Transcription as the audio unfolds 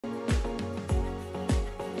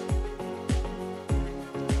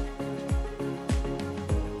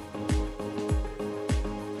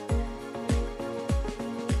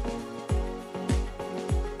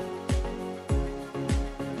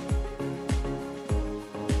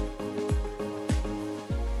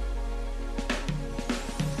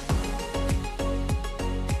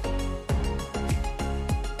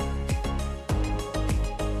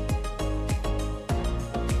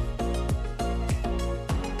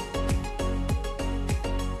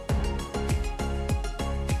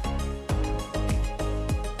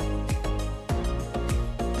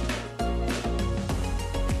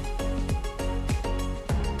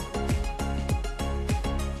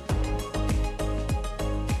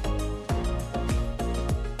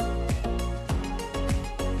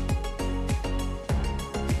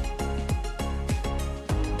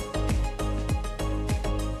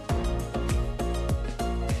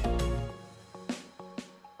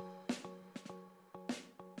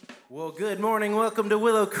Well, good morning. Welcome to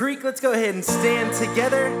Willow Creek. Let's go ahead and stand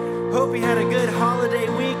together. Hope you had a good holiday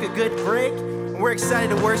week, a good break. And we're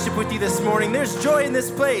excited to worship with you this morning. There's joy in this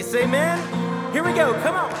place. Amen? Here we go.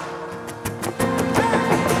 Come on.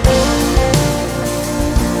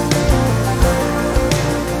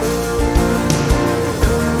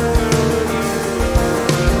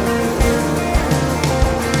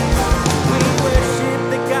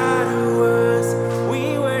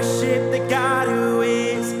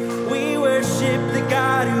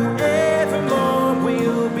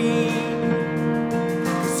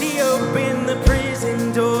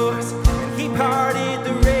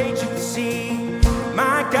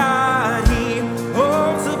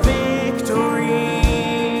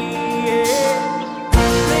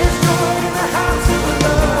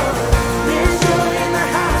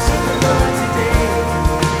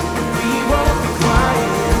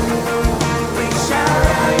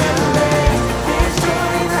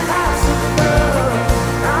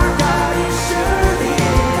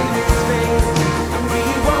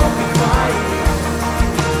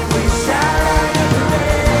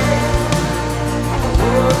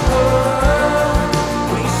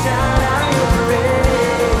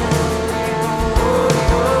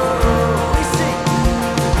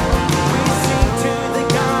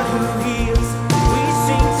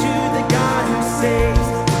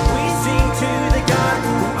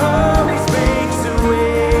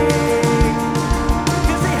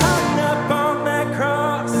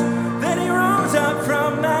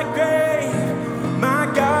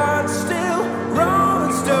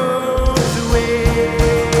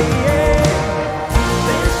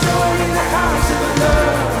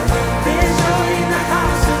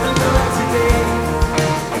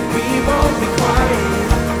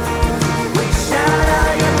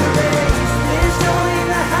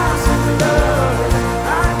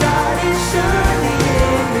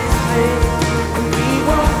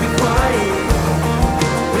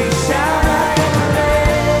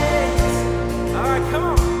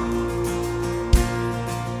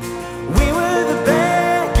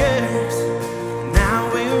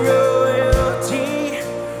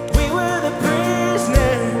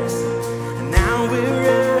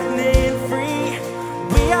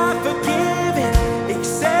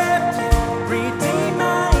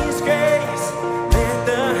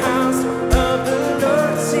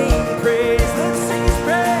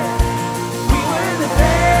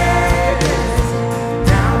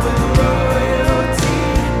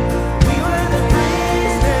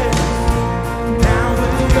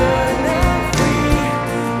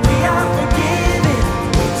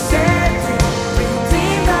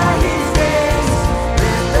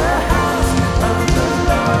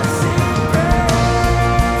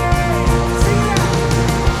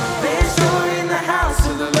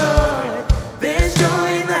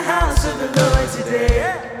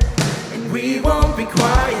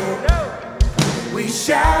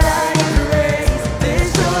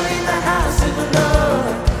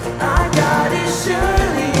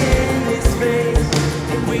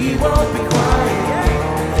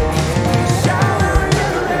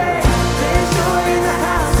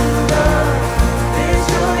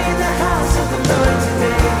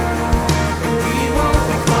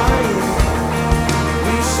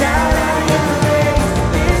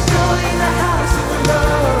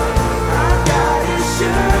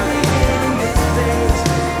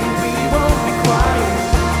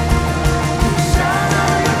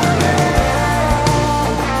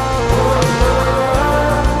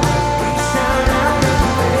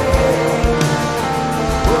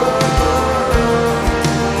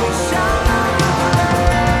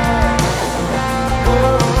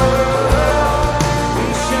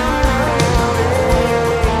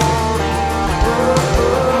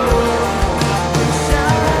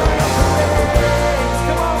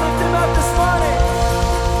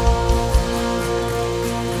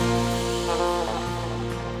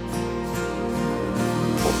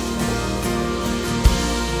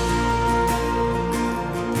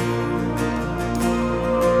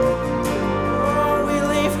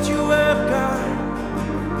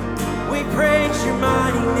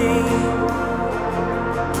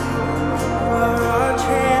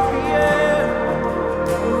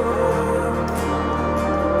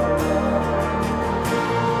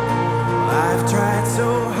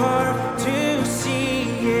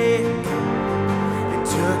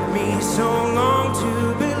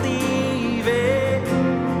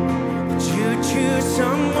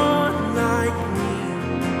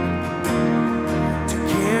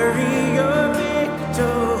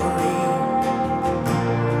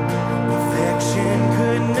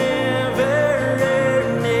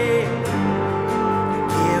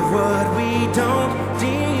 don't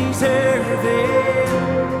deserve it.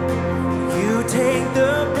 You take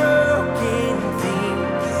the broken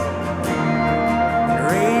things and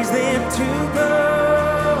raise them to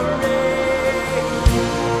glory.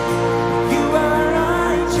 You are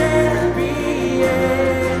my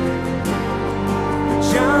champion.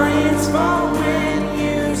 Giants fall when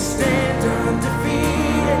you stand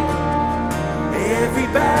undefeated. Every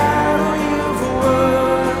battle you've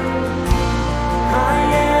won, I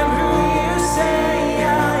am who you say I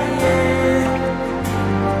am.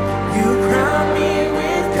 You crown me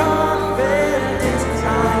with confidence.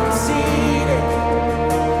 I'm seated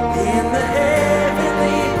in the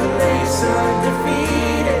heavenly place,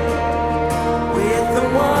 undefeated, with the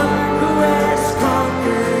one who has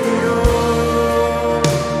conquered it all.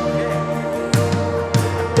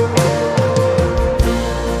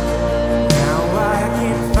 Now I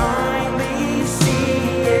can finally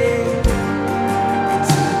see it,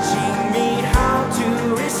 teaching me how to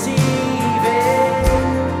receive it.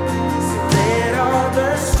 So let all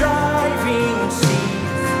the striving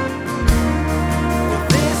cease.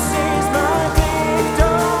 This is my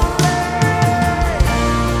victory.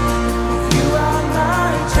 You are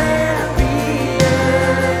my champion.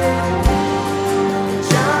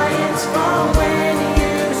 Giants fall when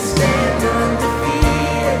you stand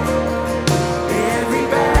undefeated. Every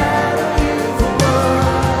battle you've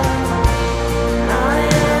won, I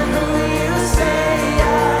am who you say I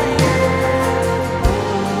am.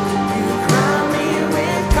 You crown me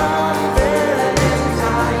with confidence. I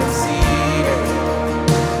am seated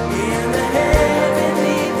in the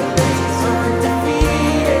heavenly place,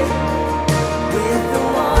 undefeated, with the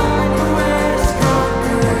one who has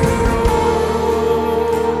conquered it all.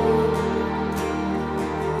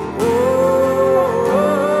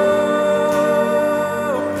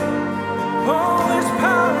 There's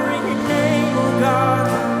power in your name, oh God.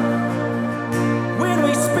 When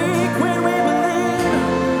we speak, when we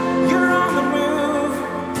believe, you're on the move.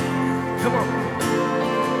 Come on.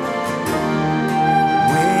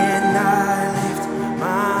 When I lift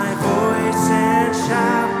my voice and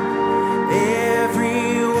shout,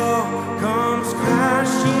 every wall comes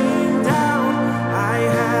crashing down. I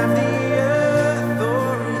have the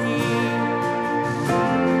authority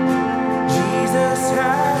Jesus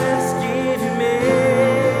has given me.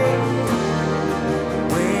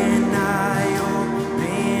 When I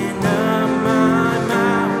open up my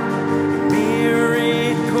mouth,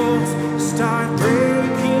 miracles start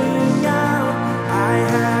breaking out. I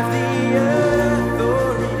have the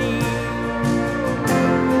authority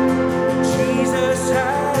Jesus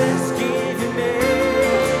has given me.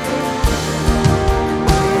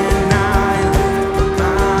 When I lift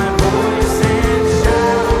my voice and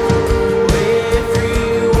shout,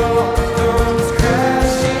 every wall comes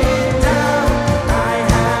crashing down. I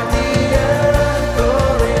have the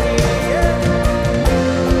authority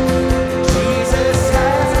Jesus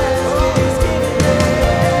has always given me.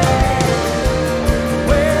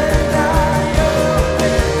 When I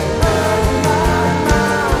open up my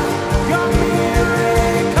mouth, your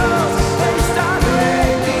miracles, they start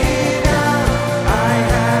breaking out. I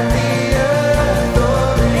have the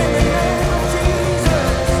authority in the name of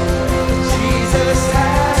Jesus. Jesus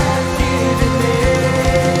has given me.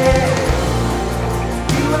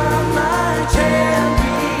 You are my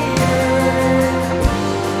champion.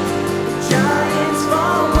 Giants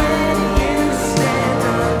fall when you stand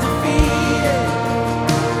undefeated.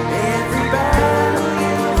 Every battle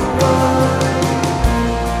you've won,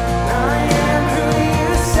 I am who you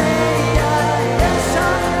say I am. Yes, I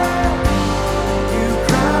am. You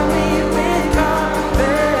crown me with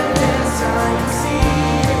confidence. I am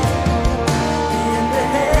seated in the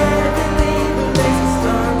heavenly place,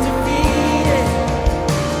 undefeated,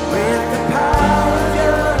 with the power of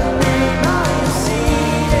your name. I am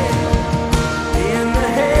seated in the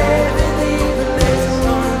heavenly place,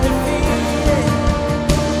 undefeated,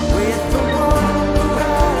 with the one who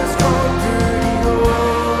has conquered it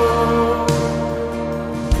all.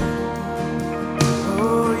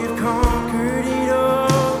 Oh, you've conquered it all.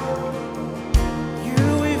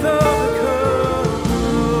 We've overcome.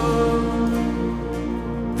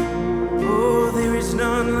 Oh, there is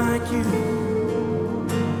none like you.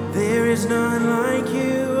 There is none like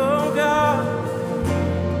you, oh God.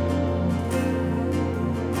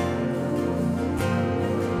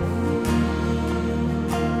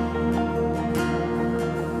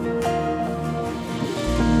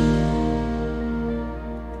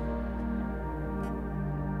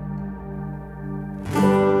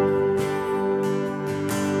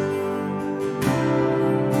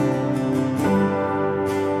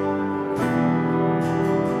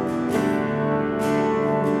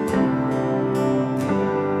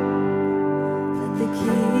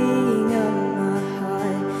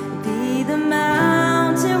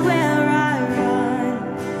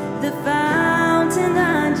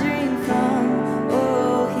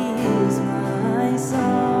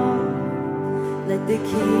 the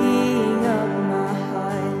king of my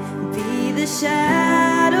heart be the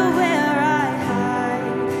shadow where I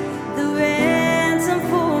hide, the ransom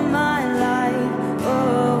for my life.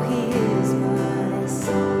 Oh, he is my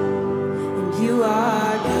song. And you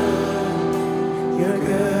are good, you're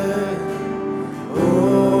good.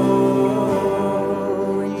 Oh,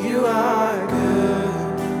 and you are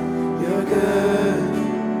good, you're good.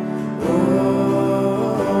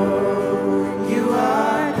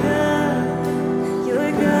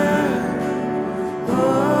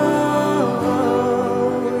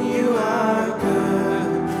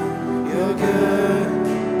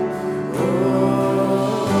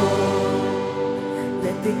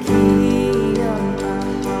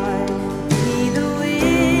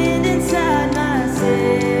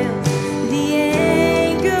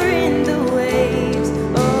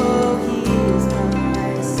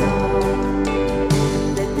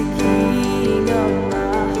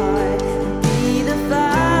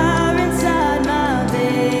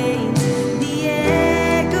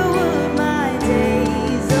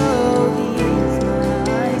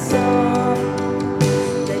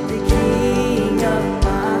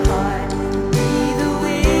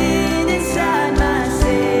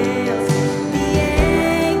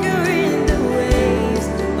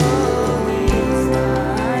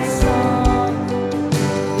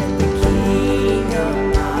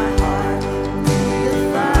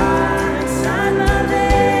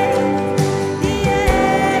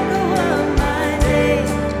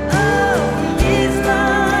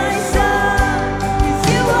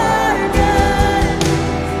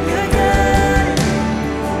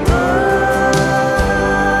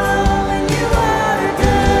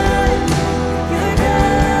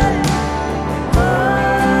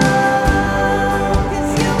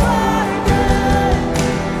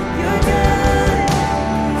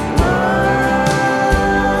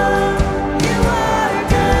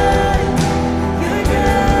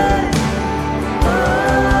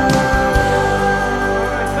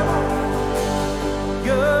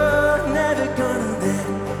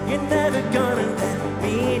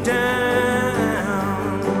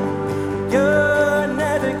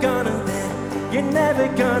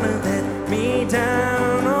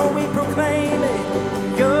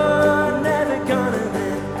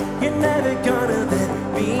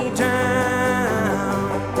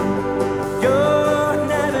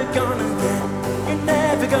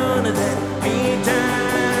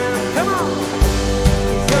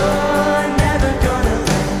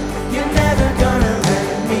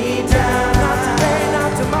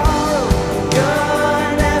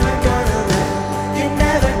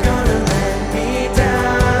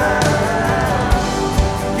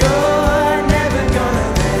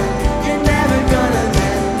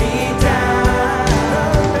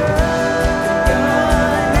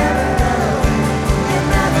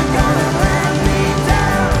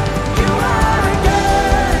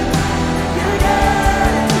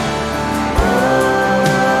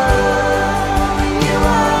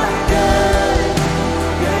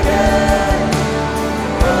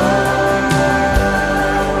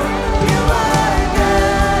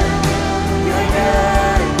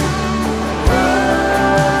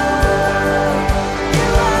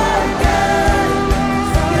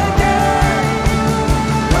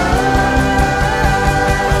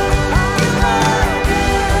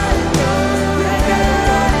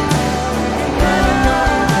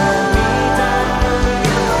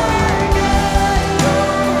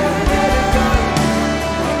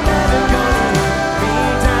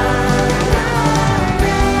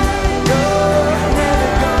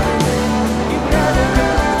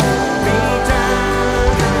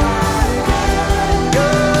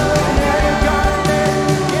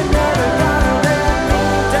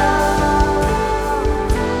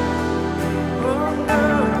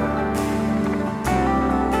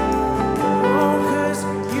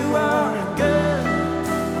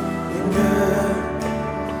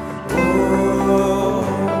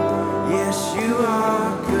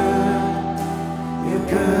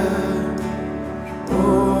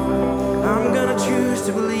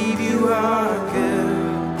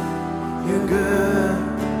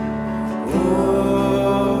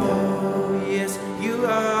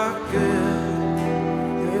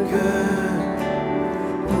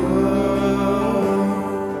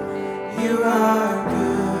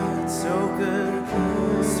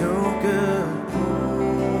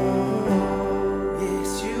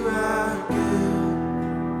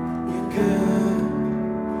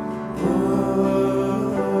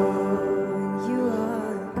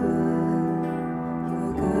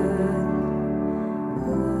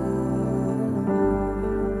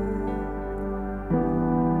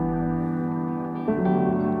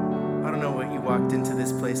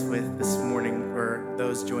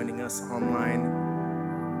 joining us online.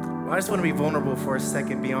 Well, I just want to be vulnerable for a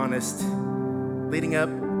second, be honest. Leading up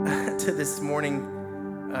to this morning,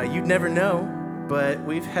 you'd never know, but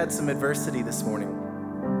we've had some adversity this morning.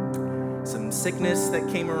 Some sickness that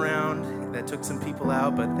came around that took some people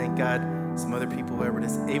out, but thank God some other people were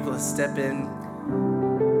able to step in.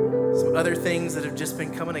 Some other things that have just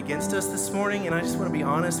been coming against us this morning, and I just want to be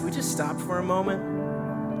honest, we just stopped for a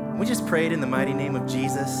moment. We just prayed in the mighty name of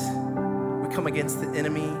Jesus. We come against the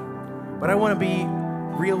enemy. But I want to be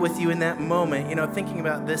real with you in that moment, thinking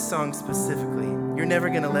about this song specifically. You're never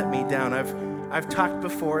going to let me down. I've talked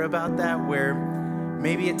before about that, where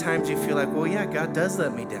maybe at times you feel like, well, yeah, God does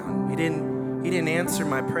let me down. He didn't answer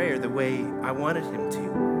my prayer the way I wanted him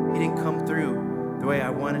to. He didn't come through the way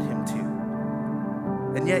I wanted him to.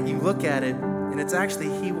 And yet you look at it, and it's actually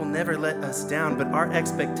he will never let us down, but our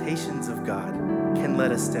expectations of God can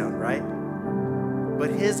let us down, right? But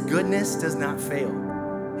his goodness does not fail.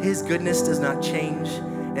 His goodness does not change.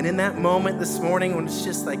 And in that moment this morning, when it's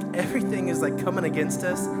just like everything is like coming against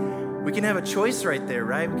us, we can have a choice right there,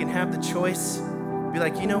 right? We can have the choice, be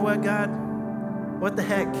like, you know what, God? What the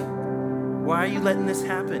heck? Why are you letting this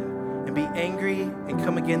happen? And be angry and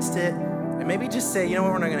come against it. And maybe just say, you know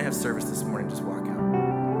what, we're not going to have service this morning. Just walk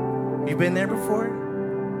out. You've been there before?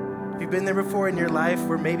 Have you been there before in your life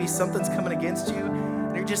where maybe something's coming against you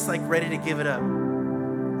and you're just like ready to give it up?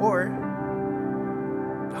 Or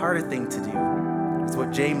the harder thing to do is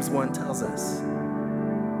what James 1 tells us.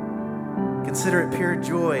 Consider it pure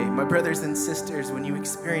joy, my brothers and sisters, when you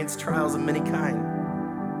experience trials of many kinds.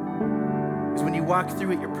 Because when you walk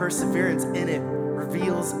through it, your perseverance in it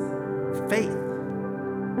reveals faith.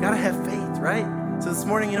 Gotta have faith, right? So this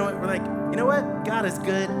morning, you know what? We're like, you know what? God is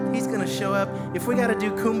good. He's going to show up. If we got to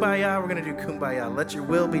do kumbaya, we're going to do kumbaya. Let your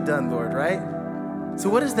will be done, Lord, right? So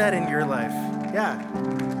what is that in your life? Yeah.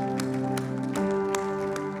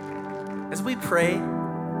 As we pray,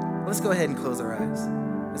 let's go ahead and close our eyes.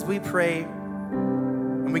 As we pray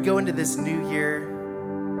and we go into this new year,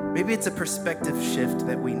 maybe it's a perspective shift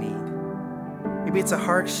that we need. Maybe it's a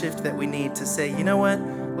heart shift that we need to say, you know what?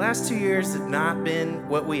 Last 2 years have not been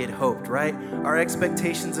what we had hoped, right? Our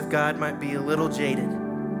expectations of God might be a little jaded.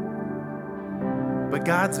 But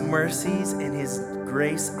God's mercies and his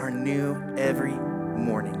grace are new every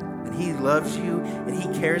morning. And he loves you, and he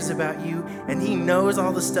cares about you, and he knows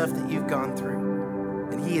all the stuff that you've gone through.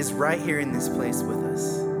 And he is right here in this place with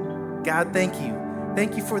us. God, thank you.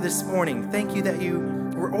 Thank you for this morning. Thank you that you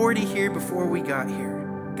were already here before we got here.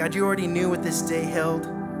 God, you already knew what this day held.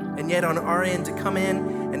 And yet on our end, to come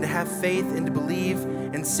in and to have faith and to believe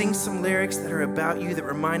and sing some lyrics that are about you, that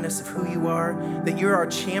remind us of who you are, that you're our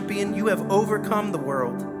champion. You have overcome the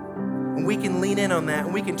world. And we can lean in on that,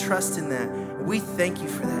 and we can trust in that. And we thank you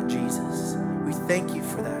for that, Jesus. We thank you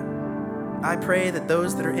for that. I pray that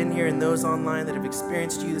those that are in here and those online that have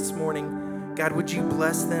experienced you this morning, God, would you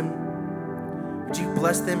bless them? Would you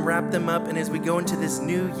bless them, wrap them up, and as we go into this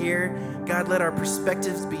new year, God, let our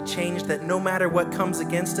perspectives be changed, that no matter what comes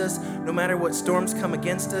against us, no matter what storms come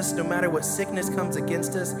against us, no matter what sickness comes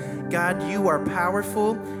against us, God, you are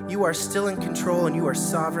powerful, you are still in control, and you are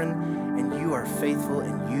sovereign, and you are faithful,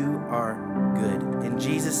 and you are good. In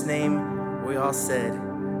Jesus' name, we all said,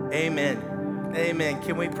 amen. Amen.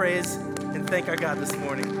 Can we praise and thank our God this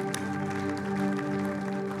morning?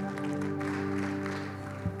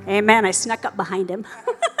 Amen. I snuck up behind him.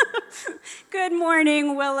 Good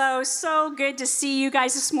morning, Willow. So good to see you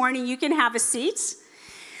guys this morning. You can have a seat.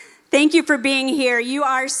 Thank you for being here. You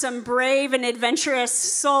are some brave and adventurous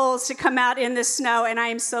souls to come out in the snow, and I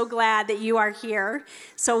am so glad that you are here.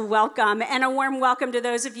 So welcome, and a warm welcome to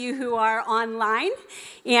those of you who are online,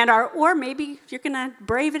 or maybe you're going to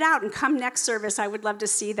brave it out and come next service. I would love to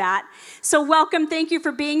see that. So welcome. Thank you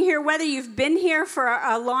for being here. Whether you've been here for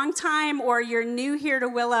a long time or you're new here to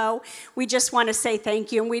Willow, we just want to say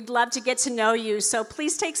thank you, and we'd love to get to know you. So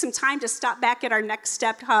please take some time to stop back at our Next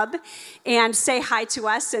Step Hub and say hi to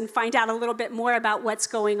us and find out a little bit more about what's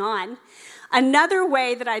going on. Another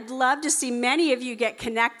way that I'd love to see many of you get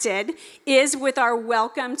connected is with our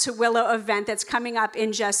Welcome to Willow event that's coming up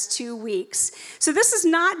in just 2 weeks. So this is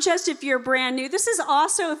not just if you're brand new. This is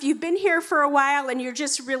also if you've been here for a while and you're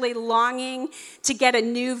just really longing to get a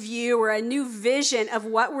new view or a new vision of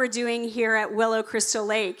what we're doing here at Willow Crystal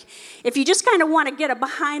Lake. If you just kind of want to get a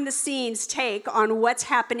behind-the-scenes take on what's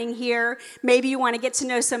happening here, maybe you want to get to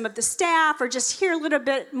know some of the staff or just hear a little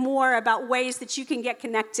bit more about ways that you can get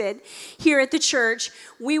connected here at the church,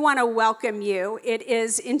 we want to welcome you. It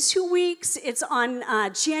is in 2 weeks. It's on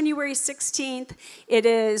January 16th. It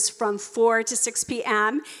is from 4 to 6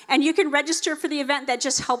 p.m. And you can register for the event. That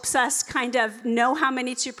just helps us kind of know how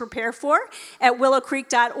many to prepare for at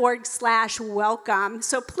willowcreek.org/welcome.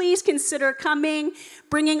 So please consider coming,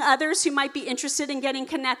 bringing others who might be interested in getting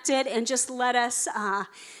connected, and just let us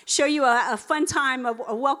show you a fun time,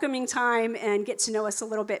 a welcoming time, and get to know us a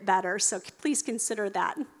little bit better. So please consider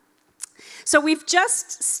that. So we've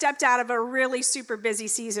just stepped out of a really super busy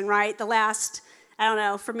season, right? The last, I don't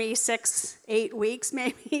know, for me, 6-8 weeks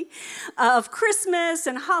maybe, of Christmas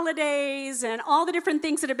and holidays and all the different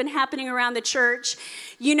things that have been happening around the church.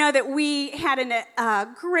 You know that we had a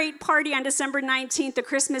great party on December 19th, the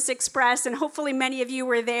Christmas Express, and hopefully many of you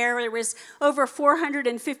were there. There was over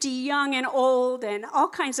 450 young and old and all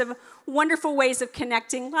kinds of wonderful ways of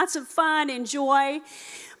connecting, lots of fun and joy.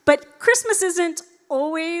 But Christmas isn't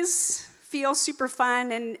always feel super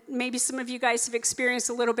fun, and maybe some of you guys have experienced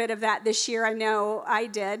a little bit of that this year. I know I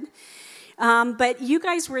did. But you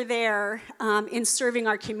guys were there in serving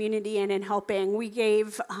our community and in helping. We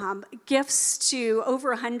gave gifts to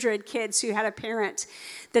over 100 kids who had a parent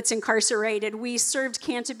that's incarcerated. We served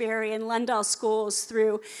Canterbury and Lundell schools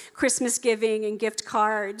through Christmas giving and gift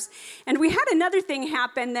cards. And we had another thing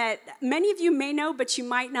happen that many of you may know, but you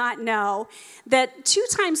might not know, that 2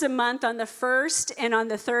 times a month on the first and on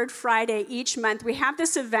the third Friday each month, we have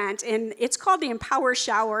this event, and it's called the Empower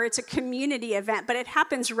Shower. It's a community event, but it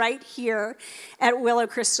happens right here at Willow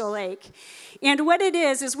Crystal Lake. And what it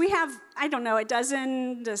is we have, I don't know, a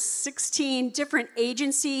dozen to 16 different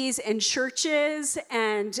agencies and churches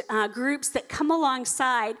and groups that come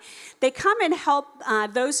alongside. They come and help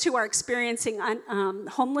those who are experiencing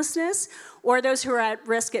homelessness or those who are at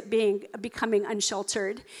risk at becoming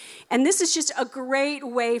unsheltered. And this is just a great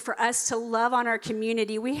way for us to love on our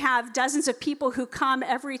community. We have dozens of people who come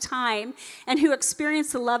every time and who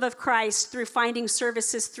experience the love of Christ through finding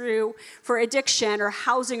services for addiction or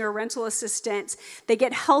housing or rental assistance. They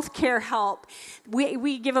get health care help.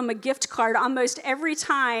 We give them a gift card almost every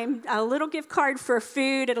time, a little gift card for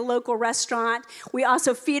food at a local restaurant. We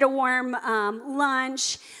also feed a warm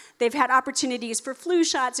lunch. They've had opportunities for flu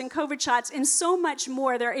shots and COVID shots and so much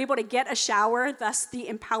more. They're able to get a shower, thus the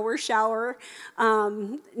Empower Shower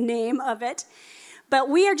name of it. But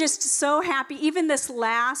we are just so happy. Even this the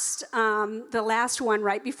last one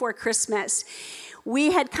right before Christmas,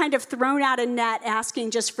 we had kind of thrown out a net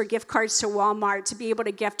asking just for gift cards to Walmart to be able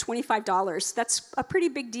to gift $25. That's a pretty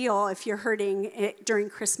big deal if you're hurting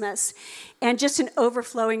during Christmas. And just an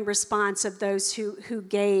overflowing response of those who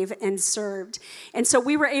gave and served. And so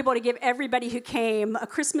we were able to give everybody who came a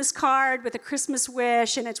Christmas card with a Christmas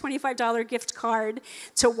wish and a $25 gift card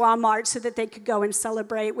to Walmart so that they could go and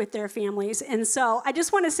celebrate with their families. And so I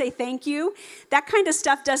just want to say thank you. That kind of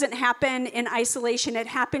stuff doesn't happen in isolation. It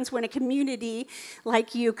happens when a community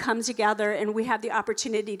like you come together and we have the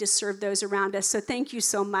opportunity to serve those around us. So thank you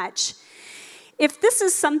so much. If this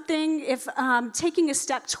is something, if taking a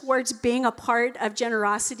step towards being a part of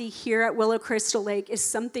generosity here at Willow Crystal Lake is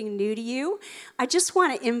something new to you, I just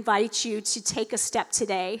want to invite you to take a step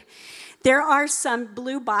today. There are some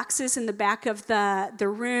blue boxes in the back of the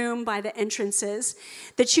room by the entrances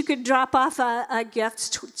that you could drop off a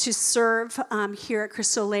gift to serve here at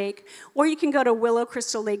Crystal Lake. Or you can go to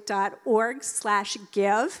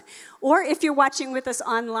willowcrystallake.org/give. Or if you're watching with us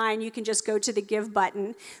online, you can just go to the Give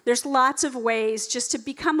button. There's lots of ways just to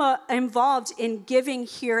become involved in giving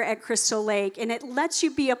here at Crystal Lake, and it lets you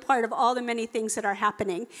be a part of all the many things that are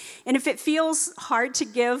happening. And if it feels hard to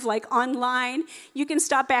give, like online, you can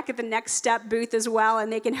stop back at the Next Step booth as well,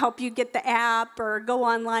 and they can help you get the app or go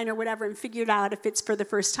online or whatever and figure it out if it's for the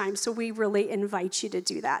first time. So we really invite you to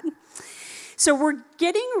do that. So we're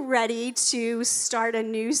getting ready to start a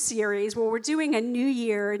new series where we're doing a new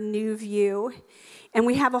year, new view. And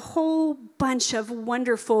we have a whole bunch of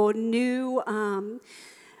wonderful new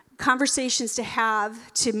conversations to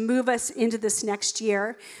have to move us into this next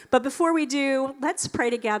year. But before we do, let's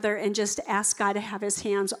pray together and just ask God to have his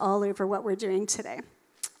hands all over what we're doing today.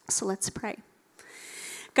 So let's pray.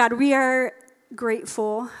 God, we are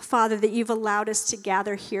grateful, Father, that you've allowed us to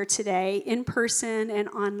gather here today in person and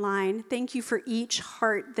online. Thank you for each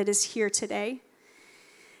heart that is here today.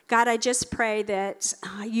 God, I just pray that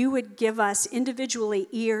you would give us individually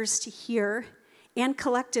ears to hear, and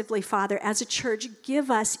collectively, Father, as a church, give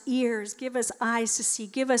us ears, give us eyes to see,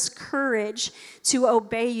 give us courage to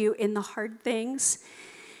obey you in the hard things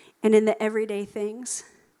and in the everyday things.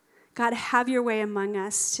 God, have your way among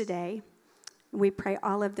us today. We pray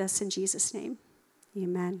all of this in Jesus' name.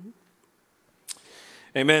 Amen.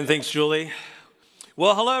 Amen. Thanks, Julie.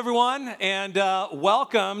 Well, hello, everyone, and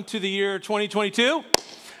welcome to the year 2022.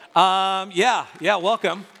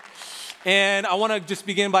 Welcome. And I want to just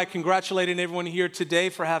begin by congratulating everyone here today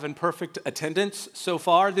for having perfect attendance so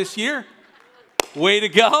far this year. Way to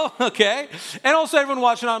go, okay? And also everyone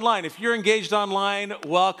watching online. If you're engaged online,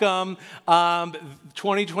 welcome.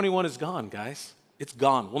 2021 is gone, guys. It's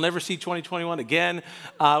gone. We'll never see 2021 again.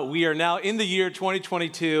 We are now in the year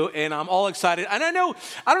 2022, and I'm all excited. And I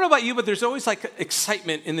don't know about you, but there's always like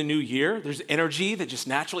excitement in the new year. There's energy that just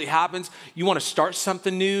naturally happens. You want to start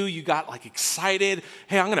something new. You got like excited.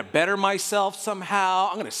 Hey, I'm going to better myself somehow.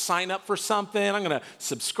 I'm going to sign up for something. I'm going to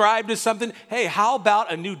subscribe to something. Hey, how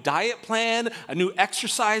about a new diet plan, a new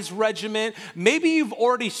exercise regimen? Maybe you've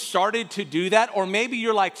already started to do that, or maybe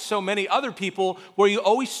you're like so many other people where you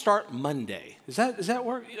always start Monday. Does that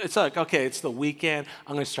work? It's like, okay, it's the weekend.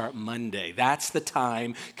 I'm going to start Monday. That's the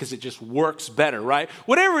time because it just works better, right?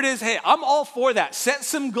 Whatever it is, hey, I'm all for that. Set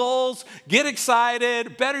some goals, get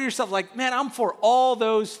excited, better yourself. Like, man, I'm for all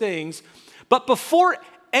those things. But before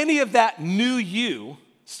any of that new you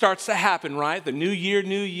starts to happen, right? The new year,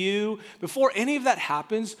 new you. Before any of that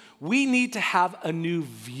happens, we need to have a new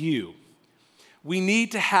view. We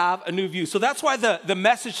need to have a new view. So that's why the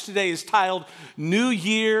message today is titled New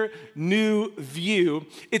Year, New View.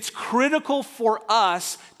 It's critical for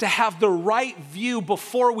us to have the right view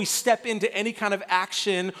before we step into any kind of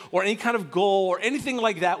action or any kind of goal or anything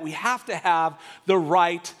like that. We have to have the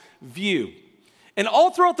right view. And all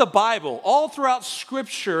throughout the Bible, all throughout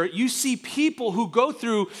Scripture, you see people who go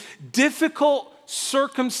through difficult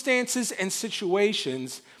circumstances and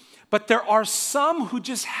situations. But there are some who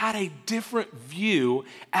just had a different view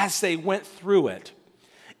as they went through it.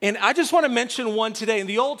 And I just want to mention one today. In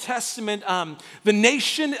the Old Testament, the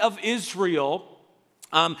nation of Israel,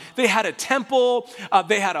 they had a temple,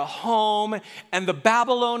 they had a home, and the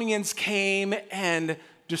Babylonians came and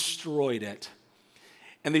destroyed it.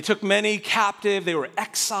 And they took many captive. They were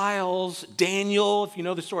exiles. Daniel, if you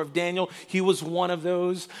know the story of Daniel, he was one of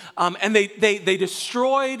those. And they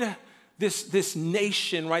destroyed this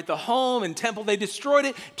nation, right? The home and temple, they destroyed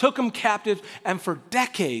it, took them captive, and for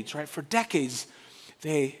decades,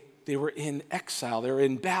 they were in exile. They were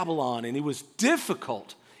in Babylon, and it was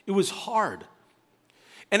difficult. It was hard.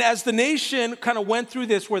 And as the nation kind of went through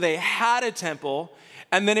this, where they had a temple,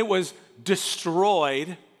 and then it was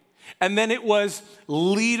destroyed, and then it was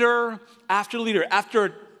leader after leader.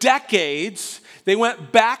 After decades, they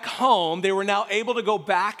went back home. They were now able to go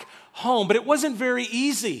back home, but it wasn't very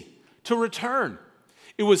easy to return.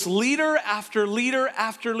 It was leader after leader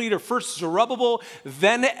after leader. First Zerubbabel,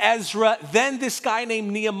 then Ezra, then this guy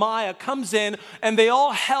named Nehemiah comes in, and they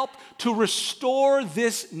all help to restore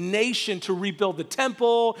this nation, to rebuild the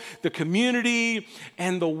temple, the community,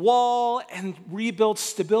 and the wall, and rebuild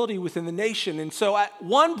stability within the nation. And so at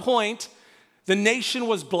one point, the nation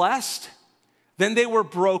was blessed, then they were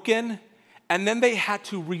broken, and then they had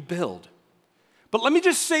to rebuild. But let me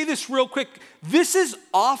just say this real quick. This is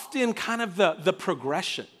often kind of the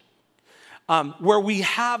progression where we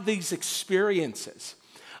have these experiences.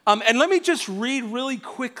 And let me just read really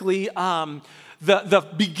quickly the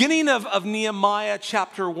beginning of Nehemiah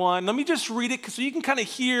chapter 1. Let me just read it so you can kind of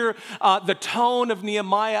hear the tone of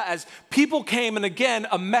Nehemiah as people came. And again,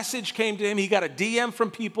 a message came to him. He got a DM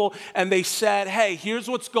from people, and they said, hey, here's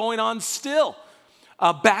what's going on still.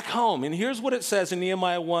 Back home. And here's what it says in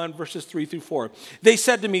Nehemiah 1, verses 3 through 4. They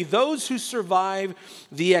said to me, those who survive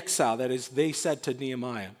the exile, that is, they said to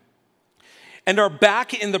Nehemiah, and are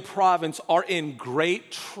back in the province are in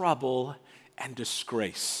great trouble and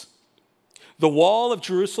disgrace. The wall of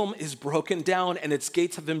Jerusalem is broken down, and its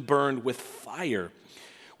gates have been burned with fire.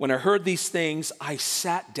 When I heard these things, I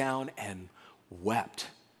sat down and wept.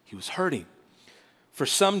 He was hurting. For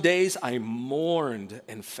some days I mourned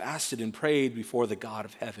and fasted and prayed before the God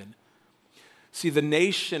of heaven. See, the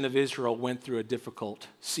nation of Israel went through a difficult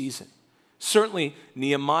season. Certainly,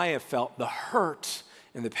 Nehemiah felt the hurt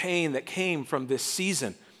and the pain that came from this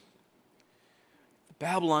season.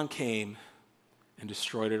 Babylon came and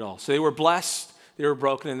destroyed it all. So they were blessed, they were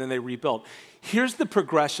broken, and then they rebuilt. Here's the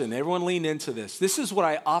progression. Everyone lean into this. This is what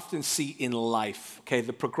I often see in life, okay?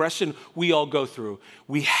 The progression we all go through.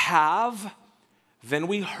 We have, then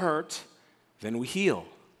we hurt, then we heal.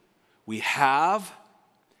 We have,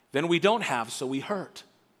 then we don't have, so we hurt.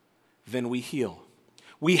 Then we heal.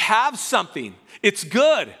 We have something. It's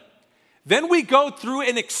good. Then we go through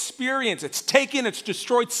an experience. It's taken, it's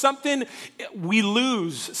destroyed something. We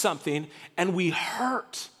lose something, and we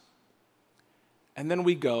hurt. And then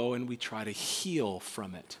we go and we try to heal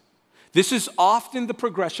from it. This is often the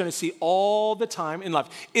progression I see all the time in life.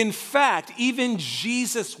 In fact, even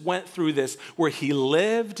Jesus went through this where he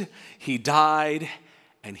lived, he died,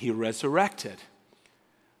 and he resurrected.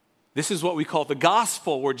 This is what we call the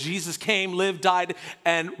gospel, where Jesus came, lived, died,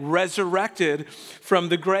 and resurrected from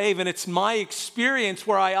the grave. And it's my experience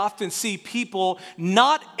where I often see people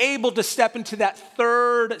not able to step into that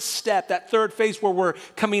third step, that third phase where we're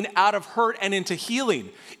coming out of hurt and into healing.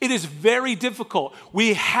 It is very difficult.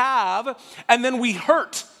 We have, and then we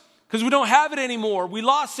hurt because we don't have it anymore. We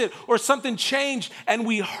lost it or something changed and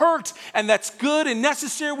we hurt, and that's good and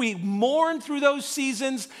necessary. We mourn through those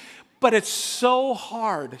seasons. But it's so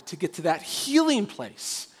hard to get to that healing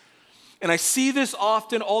place. And I see this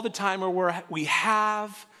often all the time where we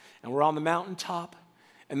have, and we're on the mountaintop,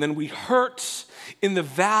 and then we hurt in the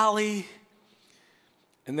valley,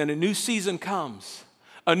 and then a new season comes.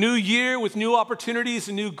 A new year with new opportunities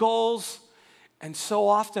and new goals. And so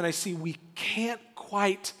often I see we can't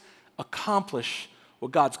quite accomplish what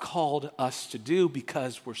God's called us to do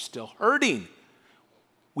because we're still hurting.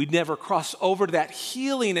 We never cross over to that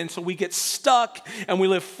healing, and so we get stuck and we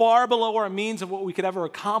live far below our means of what we could ever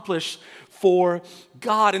accomplish for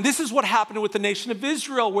God. And this is what happened with the nation of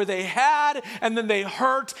Israel, where they had and then they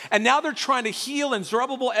hurt, and now they're trying to heal. And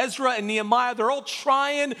Zerubbabel, Ezra, and Nehemiah, they're all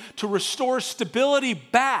trying to restore stability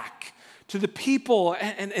back to the people,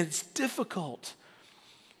 and it's difficult.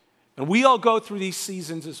 And we all go through these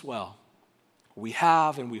seasons as well. We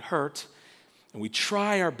have and we hurt, and we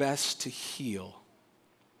try our best to heal.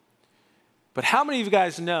 But how many of you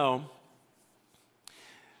guys know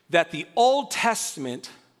that the Old Testament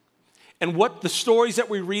and what the stories that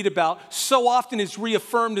we read about so often is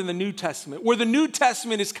reaffirmed in the New Testament, where the New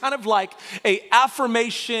Testament is kind of like an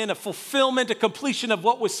affirmation, a fulfillment, a completion of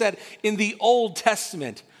what was said in the Old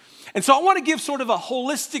Testament. And so I want to give sort of a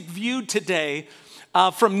holistic view today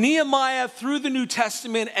from Nehemiah through the New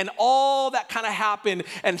Testament and all that kind of happened,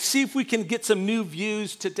 and see if we can get some new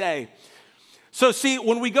views today. So see,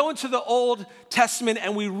 when we go into the Old Testament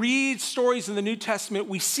and we read stories in the New Testament,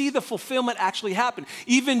 we see the fulfillment actually happen.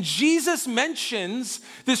 Even Jesus mentions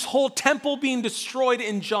this whole temple being destroyed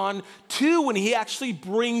in John 2 when he actually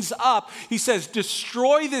brings up, he says,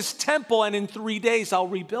 destroy this temple and in 3 days I'll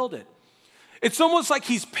rebuild it. It's almost like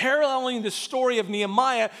he's paralleling the story of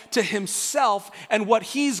Nehemiah to himself and what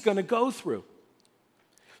he's going to go through.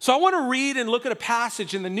 So I want to read and look at a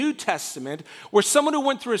passage in the New Testament where someone who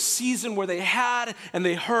went through a season where they had and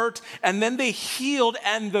they hurt and then they healed,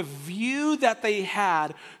 and the view that they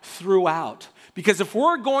had throughout. Because if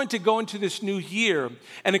we're going to go into this new year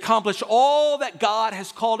and accomplish all that God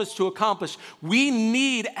has called us to accomplish, we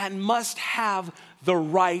need and must have the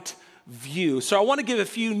right view. So I want to give a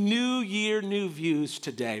few new year, new views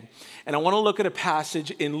today. And I want to look at a passage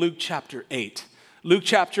in Luke chapter 8. Luke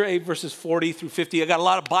chapter 8, verses 40 through 50. I got a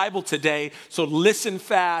lot of Bible today, so listen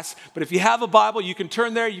fast. But if you have a Bible, you can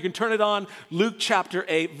turn there. You can turn it on. Luke chapter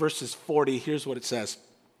 8, verses 40. Here's what it says.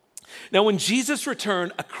 Now, when Jesus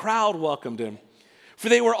returned, a crowd welcomed him, for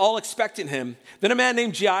they were all expecting him. Then a man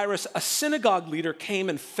named Jairus, a synagogue leader, came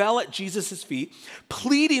and fell at Jesus' feet,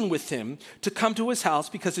 pleading with him to come to his house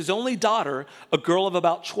because his only daughter, a girl of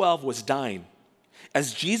about 12, was dying.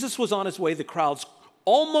 As Jesus was on his way, the crowds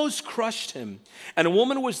almost crushed him, and a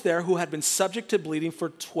woman was there who had been subject to bleeding for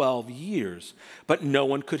 12 years, but no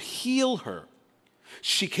one could heal her.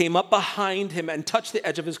 She came up behind him and touched the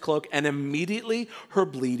edge of his cloak, and immediately her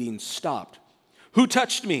bleeding stopped. "Who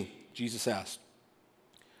touched me?" Jesus asked.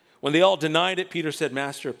 When they all denied it, Peter said,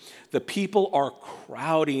 "Master, the people are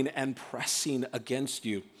crowding and pressing against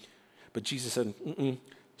you." But Jesus said,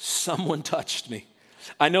 "Someone touched me.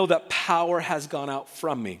 I know that power has gone out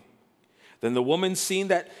from me." Then the woman, seeing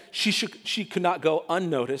that she could not go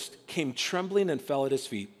unnoticed, came trembling and fell at his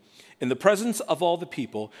feet. In the presence of all the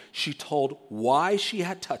people, she told why she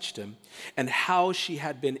had touched him and how she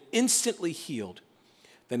had been instantly healed.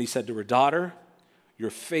 Then he said to her, "Daughter, your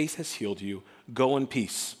faith has healed you. Go in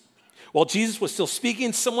peace." While Jesus was still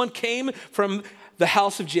speaking, someone came from the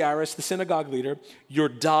house of Jairus, the synagogue leader. "Your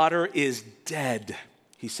daughter is dead,"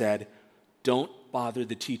 he said. "Don't bother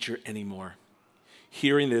the teacher anymore."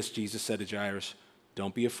 Hearing this, Jesus said to Jairus,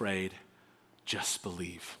 "Don't be afraid, just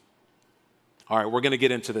believe." All right, we're going to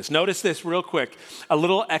get into this. Notice this real quick. A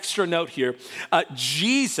little extra note here.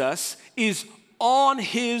 Jesus is on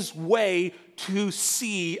his way to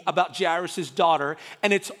see about Jairus' daughter,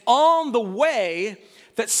 and it's on the way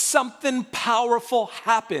that something powerful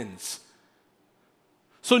happens.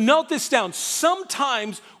 So note this down.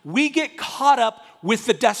 Sometimes we get caught up with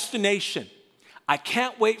the destination. I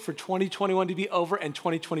can't wait for 2021 to be over and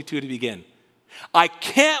 2022 to begin. I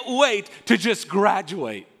can't wait to just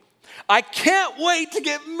graduate. I can't wait to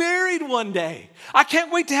get married one day. I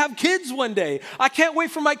can't wait to have kids one day. I can't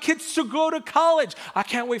wait for my kids to go to college. I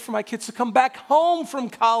can't wait for my kids to come back home from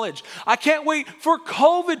college. I can't wait for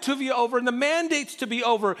COVID to be over and the mandates to be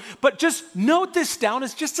over. But just note this down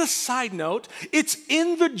as just a side note. It's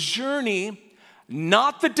in the journey,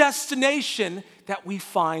 not the destination, that we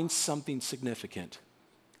find something significant.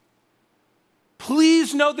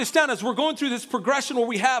 Please note this down as we're going through this progression where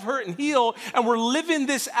we have hurt and heal and we're living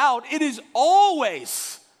this out. It is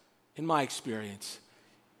always, in my experience,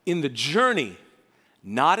 in the journey,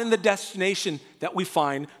 not in the destination, that we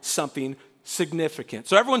find something significant.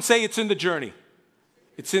 So everyone say it's in the journey.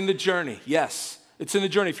 It's in the journey. Yes, it's in the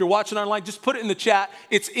journey. If you're watching online, just put it in the chat.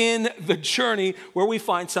 It's in the journey where we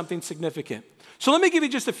find something significant. So let me give you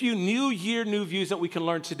just a few new year, new views that we can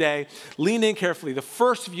learn today. Lean in carefully. The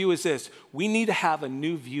first view is this. We need to have a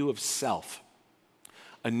new view of self.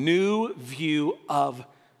 A new view of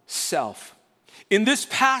self. In this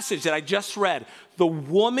passage that I just read, the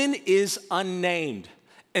woman is unnamed.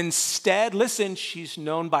 Instead, listen, she's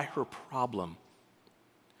known by her problem.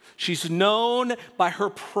 She's known by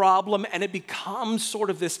her problem, and it becomes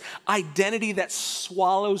sort of this identity that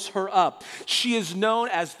swallows her up. She is known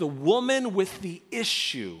as the woman with the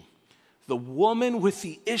issue. The woman with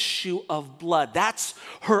the issue of blood. That's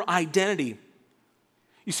her identity.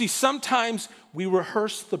 You see, sometimes we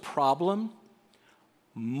rehearse the problem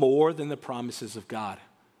more than the promises of God.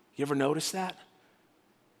 You ever notice that?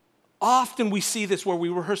 Often we see this where we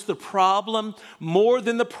rehearse the problem more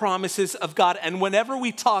than the promises of God. And whenever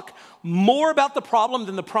we talk more about the problem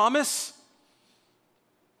than the promise,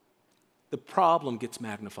 the problem gets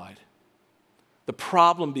magnified. The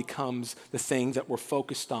problem becomes the thing that we're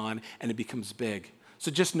focused on, and it becomes big. So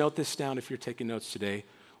just note this down if you're taking notes today.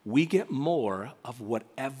 We get more of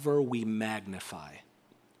whatever we magnify.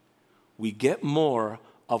 We get more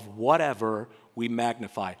of whatever we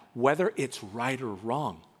magnify, whether it's right or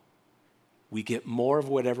wrong. We get more of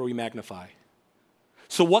whatever we magnify.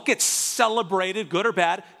 So what gets celebrated, good or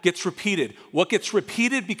bad, gets repeated. What gets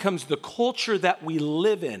repeated becomes the culture that we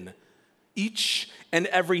live in each and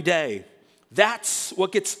every day. That's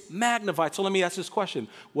what gets magnified. So let me ask this question.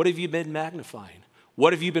 What have you been magnifying?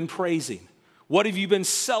 What have you been praising? What have you been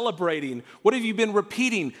celebrating? What have you been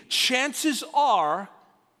repeating? Chances are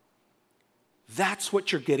that's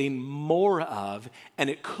what you're getting more of, and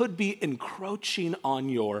it could be encroaching on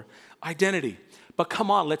your identity. But come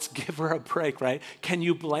on, let's give her a break, right? Can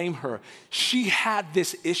you blame her? She had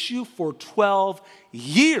this issue for 12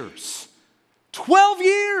 years. 12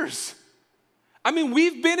 years. I mean,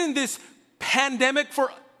 we've been in this pandemic for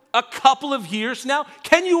a couple of years now.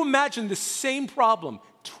 Can you imagine the same problem?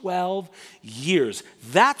 12 years.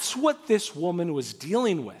 That's what this woman was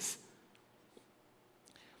dealing with.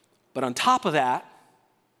 But on top of that,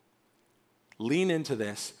 lean into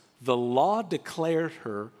this, the law declared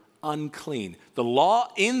her unclean. The law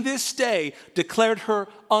in this day declared her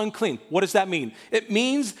unclean. What does that mean? It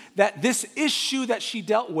means that this issue that she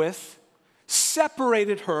dealt with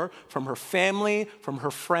separated her from her family, from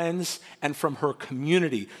her friends, and from her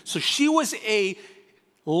community. So she was a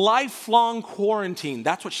lifelong quarantine.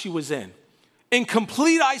 That's what she was in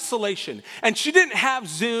complete isolation. And she didn't have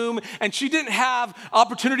Zoom, and she didn't have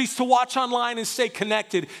opportunities to watch online and stay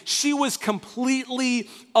connected. She was completely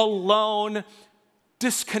alone,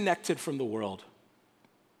 disconnected from the world.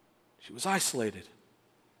 She was isolated.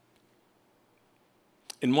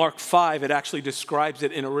 In Mark 5, it actually describes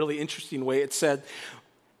it in a really interesting way. It said,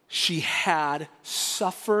 she had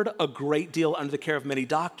suffered a great deal under the care of many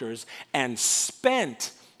doctors and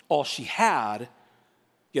spent all she had.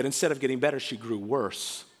 Yet instead of getting better, she grew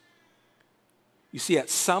worse. You see, at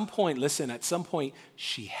some point, listen, at some point,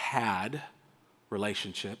 she had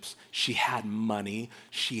relationships, she had money,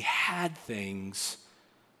 she had things,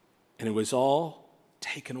 and it was all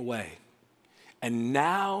taken away. And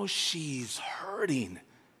now she's hurting.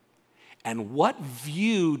 And what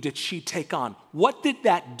view did she take on? What did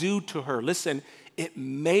that do to her? Listen, it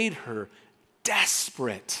made her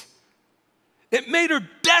desperate. It made her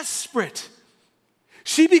desperate.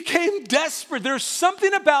 She became desperate. There's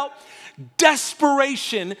something about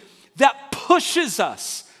desperation that pushes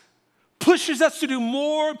us to do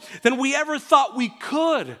more than we ever thought we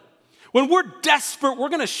could. When we're desperate, we're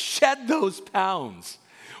going to shed those pounds.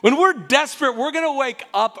 When we're desperate, we're going to wake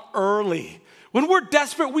up early. When we're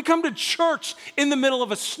desperate, we come to church in the middle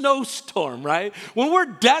of a snowstorm, right? When we're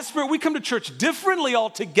desperate, we come to church differently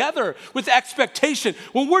altogether with expectation.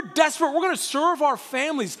 When we're desperate, we're going to serve our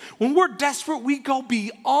families. When we're desperate, we go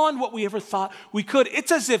beyond what we ever thought we could.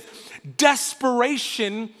 It's as if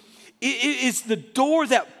desperation is the door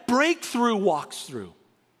that breakthrough walks through.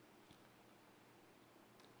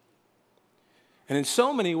 And in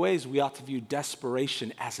so many ways, we ought to view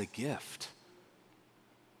desperation as a gift.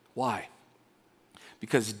 Why?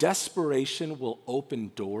 Because desperation will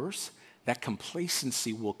open doors that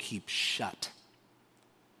complacency will keep shut.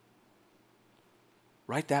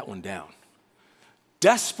 Write that one down.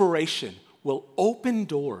 Desperation will open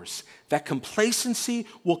doors that complacency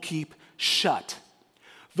will keep shut.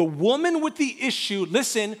 The woman with the issue,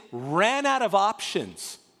 listen, ran out of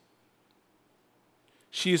options.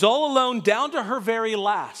 She's all alone down to her very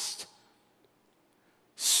last.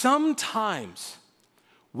 Sometimes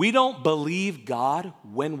we don't believe God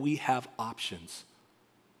when we have options.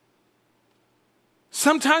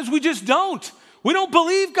 Sometimes we just don't. We don't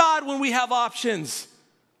believe God when we have options.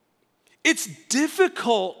 It's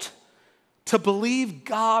difficult to believe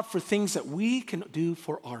God for things that we can do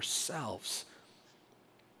for ourselves.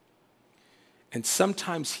 And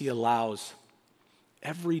sometimes He allows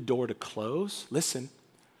every door to close, listen,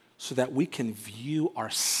 so that we can view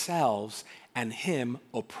ourselves and Him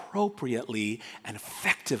appropriately and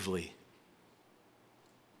effectively.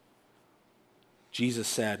 Jesus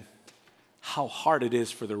said how hard it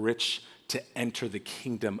is for the rich to enter the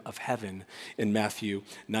kingdom of heaven in Matthew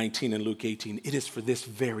 19 and Luke 18. It is for this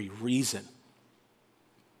very reason.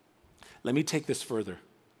 Let me take this further.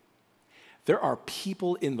 There are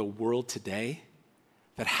people in the world today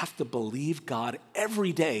that have to believe God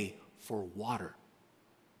every day for water.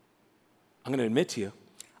 I'm going to admit to you,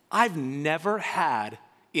 I've never had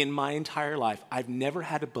in my entire life, I've never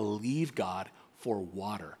had to believe God for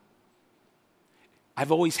water.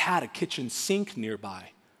 I've always had a kitchen sink nearby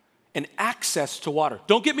and access to water.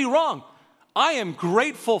 Don't get me wrong. I am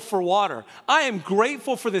grateful for water. I am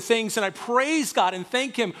grateful for the things, and I praise God and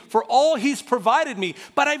thank Him for all He's provided me.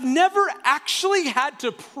 But I've never actually had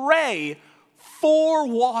to pray for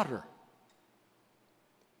water.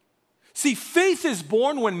 See, faith is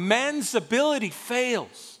born when man's ability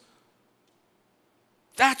fails.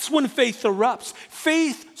 That's when faith erupts.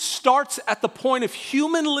 Faith starts at the point of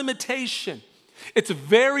human limitation. It's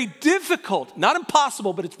very difficult, not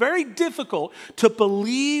impossible, but it's very difficult to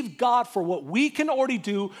believe God for what we can already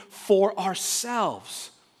do for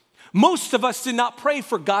ourselves. Most of us did not pray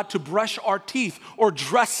for God to brush our teeth or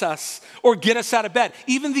dress us or get us out of bed.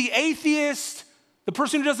 Even the atheist, the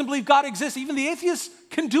person who doesn't believe God exists, even the atheist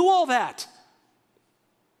can do all that.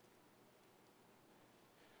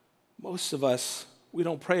 Most of us, we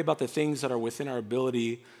don't pray about the things that are within our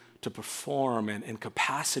ability to perform and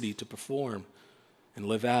capacity to perform and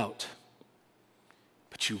live out.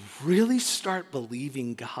 But you really start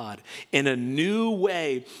believing God in a new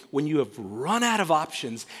way when you have run out of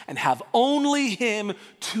options and have only Him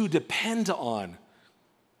to depend on.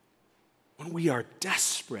 When we are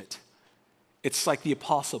desperate, it's like the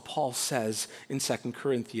Apostle Paul says in 2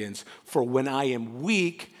 Corinthians, for when I am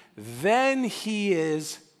weak, then He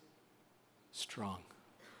is strong.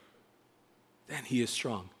 Then He is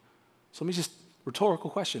strong. So let me just,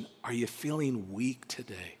 rhetorical question, are you feeling weak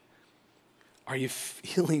today? Are you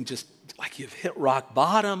feeling just like you've hit rock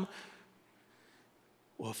bottom?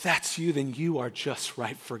 Well, if that's you, then you are just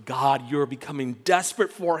right for God. You're becoming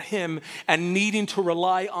desperate for Him and needing to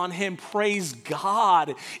rely on Him. Praise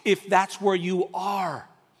God if that's where you are.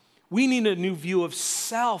 We need a new view of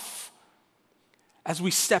self as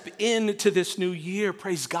we step into this new year.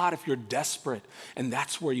 Praise God if you're desperate and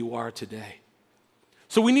that's where you are today.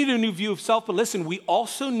 So we need a new view of self, but listen, we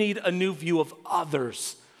also need a new view of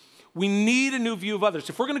others. We need a new view of others.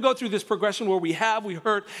 If we're going to go through this progression where we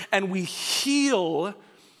hurt, and we heal,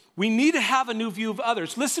 we need to have a new view of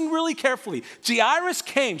others. Listen really carefully. Jairus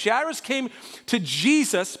came to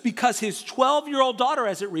Jesus because his 12-year-old daughter,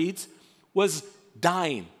 as it reads, was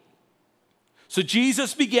dying. So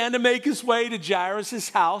Jesus began to make his way to Jairus'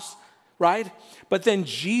 house, right? But then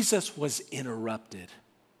Jesus was interrupted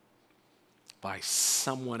by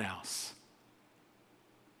someone else.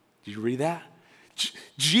 Did you read that?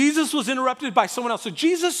 Jesus was interrupted by someone else. So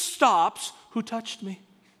Jesus stops. Who touched me?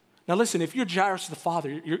 Now listen, if you're Jairus the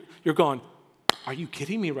father, you're going, are you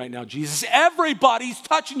kidding me right now, Jesus? Everybody's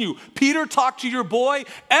touching you. Peter talked to your boy.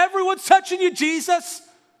 Everyone's touching you, Jesus.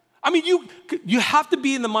 I mean, you have to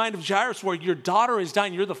be in the mind of Jairus where your daughter is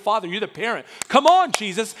dying. You're the father. You're the parent. Come on,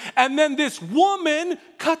 Jesus. And then this woman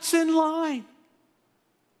cuts in line.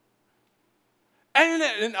 And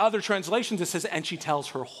in other translations, it says, and she tells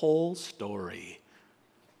her whole story.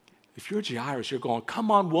 If you're Jairus, you're going,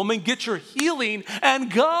 come on, woman, get your healing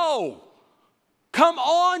and go. Come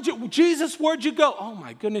on, Jesus, where'd you go? Oh,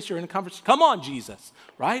 my goodness, you're in a conversation. Come on, Jesus,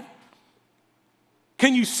 right?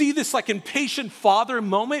 Can you see this like impatient father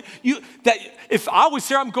moment? That if I was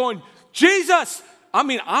there, I'm going, Jesus,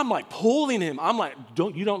 I'm like pulling him. I'm like,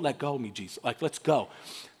 you don't let go of me, Jesus. Like, let's go.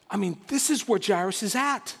 I mean, this is where Jairus is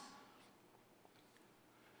at.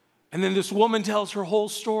 And then this woman tells her whole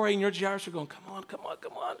story, and your Jairus are going, come on. Oh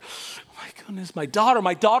my goodness, my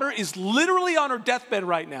daughter is literally on her deathbed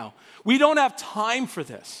right now. We don't have time for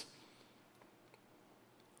this.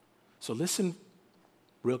 So listen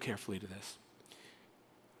real carefully to this.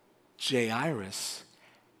 Jairus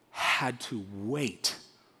had to wait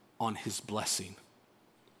on his blessing,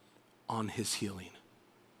 on his healing.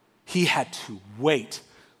 He had to wait.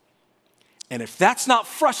 And if that's not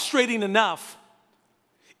frustrating enough,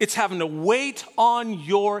 it's having to wait on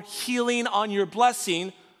your healing, on your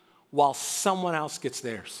blessing, while someone else gets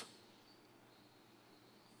theirs.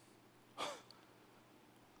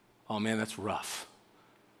 Oh man, that's rough.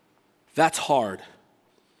 That's hard.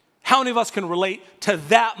 How many of us can relate to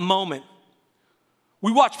that moment?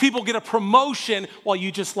 We watch people get a promotion while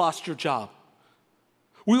you just lost your job.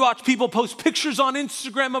 We watch people post pictures on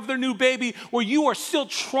Instagram of their new baby where you are still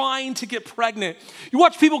trying to get pregnant. You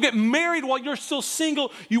watch people get married while you're still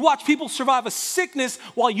single. You watch people survive a sickness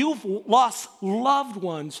while you've lost loved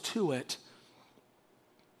ones to it.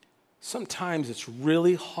 Sometimes it's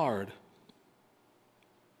really hard.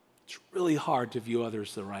 It's really hard to view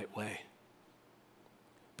others the right way.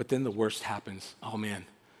 But then the worst happens. Oh man,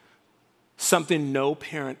 something no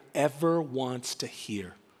parent ever wants to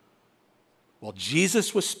hear. While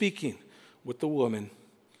Jesus was speaking with the woman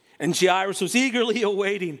and Jairus was eagerly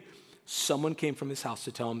awaiting, someone came from his house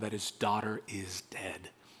to tell him that his daughter is dead.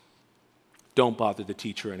 Don't bother the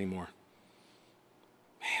teacher anymore.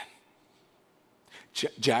 Man,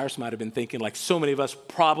 Jairus might have been thinking, like so many of us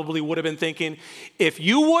probably would have been thinking, if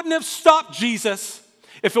you wouldn't have stopped Jesus,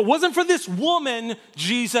 if it wasn't for this woman,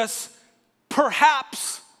 Jesus,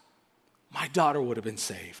 perhaps my daughter would have been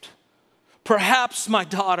saved. Perhaps my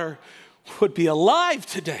daughter would be alive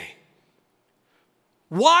today.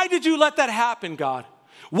 Why did you let that happen, God?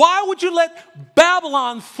 Why would you let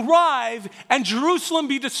Babylon thrive and Jerusalem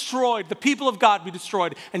be destroyed, the people of God be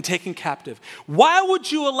destroyed and taken captive? Why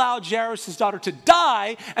would you allow Jairus' daughter to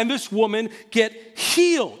die and this woman get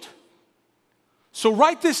healed? So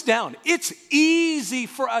write this down. It's easy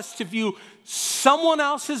for us to view someone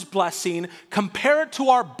else's blessing, compare it to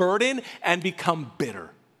our burden, and become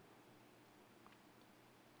bitter.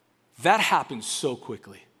 That happens so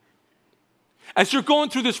quickly. As you're going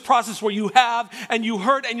through this process where you have and you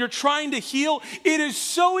hurt and you're trying to heal, it is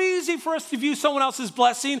so easy for us to view someone else's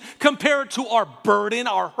blessing, compare it to our burden,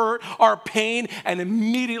 our hurt, our pain, and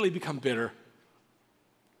immediately become bitter.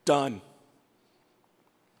 Done.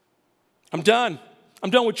 I'm done. I'm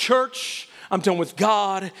done with church. I'm done with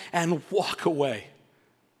God, and walk away.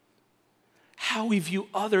 How we view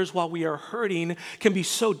others while we are hurting can be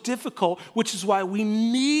so difficult, which is why we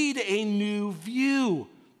need a new view.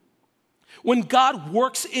 When God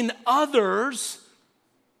works in others,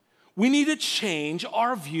 we need to change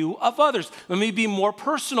our view of others. Let me be more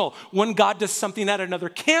personal. When God does something at another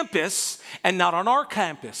campus and not on our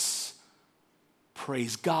campus,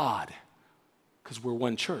 praise God, because we're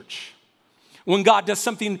one church. When God does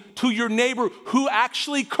something to your neighbor who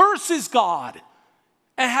actually curses God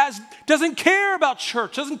and doesn't care about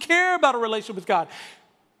church, doesn't care about a relationship with God,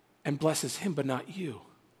 and blesses him but not you.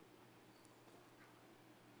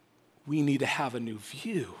 We need to have a new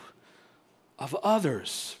view of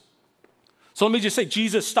others. So let me just say,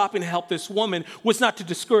 Jesus stopping to help this woman was not to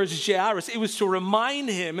discourage Jairus. It was to remind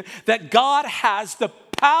him that God has the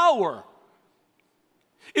power.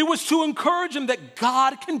 It was to encourage him that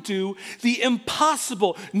God can do the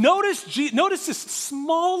impossible. Notice this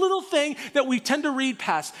small little thing that we tend to read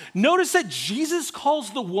past. Notice that Jesus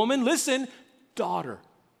calls the woman, listen, daughter.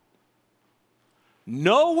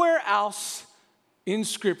 Nowhere else in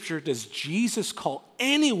Scripture does Jesus call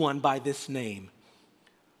anyone by this name.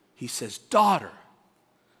 He says, daughter.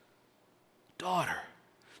 Daughter.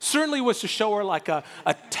 Certainly was to show her like a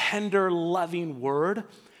tender, loving word.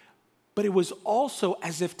 But it was also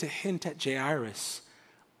as if to hint at Jairus,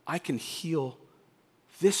 I can heal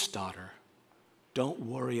this daughter. Don't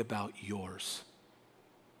worry about yours.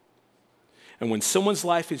 And when someone's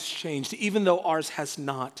life is changed, even though ours has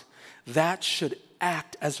not, that should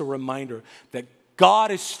act as a reminder that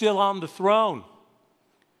God is still on the throne.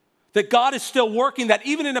 That God is still working, that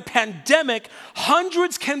even in a pandemic,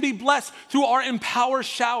 hundreds can be blessed through our Empower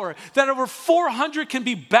Shower, that over 400 can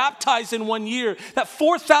be baptized in 1 year, that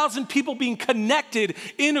 4,000 people being connected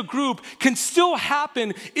in a group can still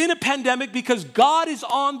happen in a pandemic because God is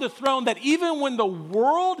on the throne, that even when the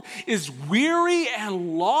world is weary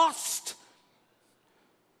and lost,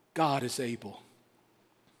 God is able.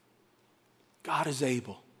 God is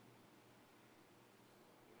able.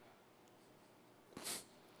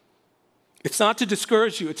 It's not to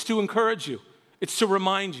discourage you. It's to encourage you. It's to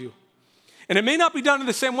remind you. And it may not be done in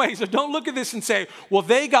the same way. So don't look at this and say, well,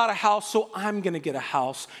 they got a house, so I'm going to get a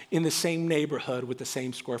house in the same neighborhood with the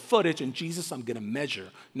same square footage. And Jesus, I'm going to measure.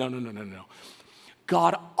 No.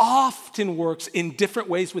 God often works in different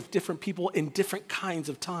ways with different people in different kinds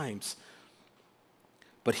of times.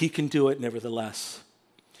 But he can do it nevertheless.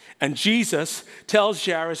 And Jesus tells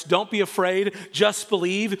Jairus, don't be afraid, just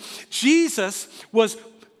believe. Jesus was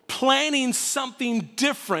planning something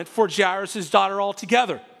different for Jairus' daughter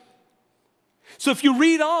altogether. So if you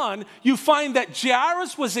read on, you find that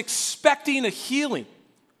Jairus was expecting a healing.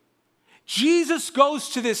 Jesus goes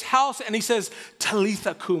to this house and he says,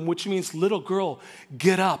 Talitha cum, which means little girl,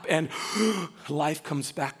 get up. And life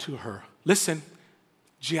comes back to her. Listen,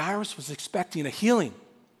 Jairus was expecting a healing,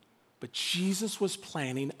 but Jesus was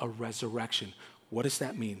planning a resurrection. What does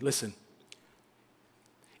that mean? Listen,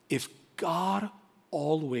 if God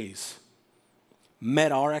always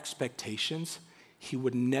met our expectations, he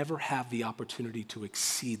would never have the opportunity to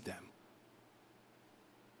exceed them.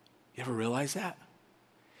 You ever realize that?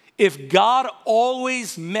 If God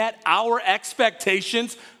always met our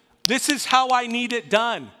expectations, this is how I need it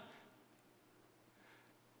done.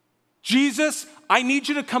 Jesus, I need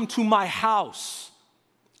you to come to my house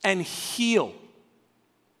and heal.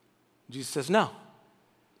 Jesus says, no.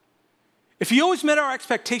 If he always met our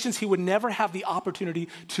expectations, he would never have the opportunity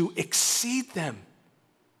to exceed them.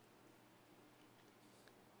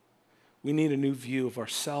 We need a new view of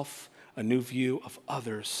ourselves, a new view of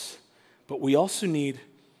others, but we also need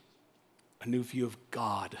a new view of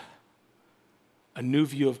God. A new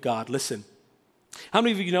view of God. Listen, how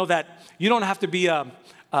many of you know that you don't have to be a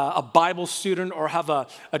Bible student or have a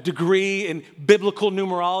degree in biblical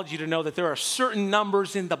numerology to know that there are certain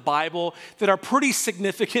numbers in the Bible that are pretty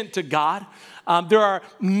significant to God? There are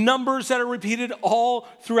numbers that are repeated all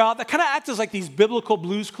throughout that kind of act as like these biblical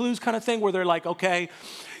Blues Clues kind of thing where they're like, okay,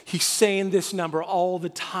 he's saying this number all the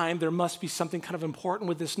time. There must be something kind of important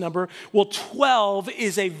with this number. Well, 12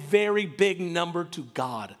 is a very big number to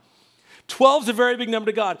God. 12 is a very big number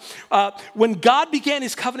to God. When God began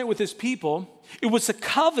his covenant with his people, it was a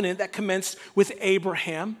covenant that commenced with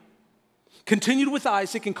Abraham, continued with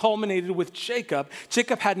Isaac, and culminated with Jacob.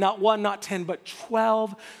 Jacob had not 1, not 10, but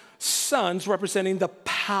 12 sons representing the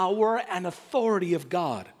power and authority of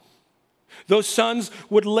God. Those sons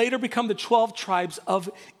would later become the 12 tribes of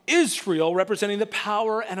Israel, representing the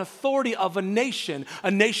power and authority of a nation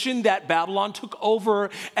that Babylon took over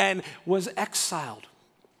and was exiled.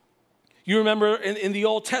 You remember in the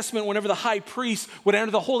Old Testament, whenever the high priest would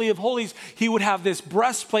enter the Holy of Holies, he would have this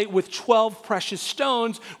breastplate with 12 precious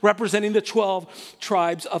stones representing the 12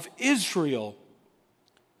 tribes of Israel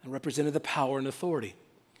and represented the power and authority.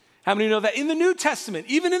 How many know that in the New Testament,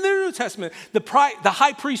 even in the New Testament, the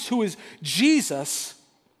high priest who is Jesus,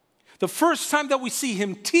 the first time that we see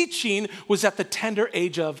him teaching was at the tender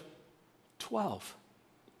age of 12.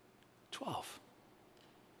 12.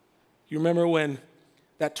 You remember when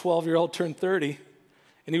that 12-year-old turned 30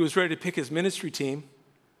 and he was ready to pick his ministry team?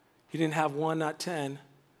 He didn't have 1, not 10,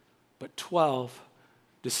 but 12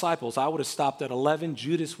 disciples. I would have stopped at 11.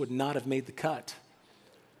 Judas would not have made the cut.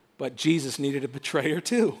 But Jesus needed a betrayer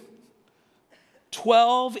too.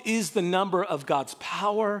 12 is the number of God's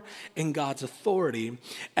power and God's authority.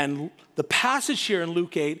 And the passage here in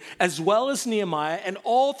Luke 8, as well as Nehemiah and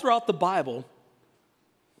all throughout the Bible,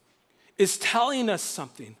 is telling us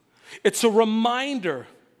something. It's a reminder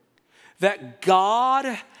that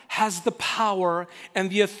God has the power and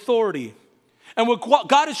the authority. And what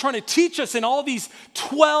God is trying to teach us in all these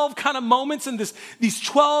 12 kind of moments and these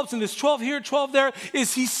 12s and this 12 here, 12 there,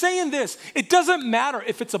 is he's saying this. It doesn't matter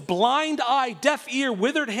if it's a blind eye, deaf ear,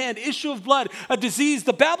 withered hand, issue of blood, a disease.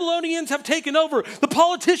 The Babylonians have taken over. The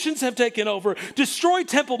politicians have taken over. Destroyed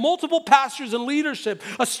temple, multiple pastors and leadership,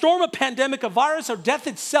 a storm, a pandemic, a virus, or death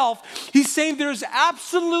itself. He's saying there's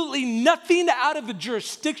absolutely nothing out of the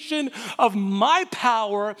jurisdiction of my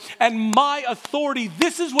power and my authority.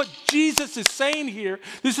 This is what Jesus is saying here.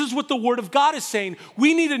 This is what the Word of God is saying.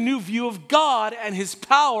 We need a new view of God and his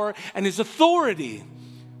power and his authority.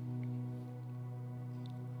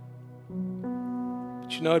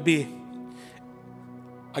 But you know,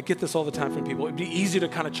 I get this all the time from people. It'd be easy to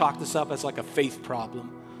kind of chalk this up as like a faith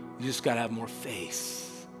problem. You just got to have more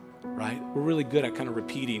faith, right? We're really good at kind of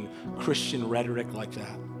repeating Christian rhetoric like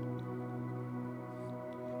that.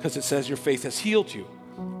 Because it says your faith has healed you.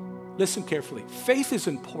 Listen carefully. Faith is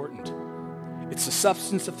important. It's the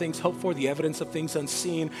substance of things hoped for, the evidence of things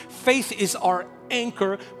unseen. Faith is our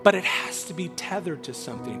anchor, but it has to be tethered to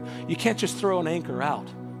something. You can't just throw an anchor out.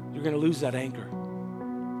 You're going to lose that anchor.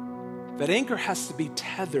 That anchor has to be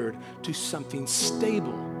tethered to something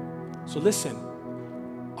stable. So listen,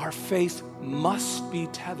 our faith must be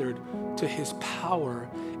tethered to his power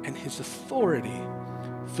and his authority,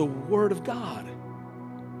 the Word of God.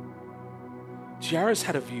 Jairus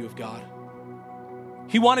had a view of God.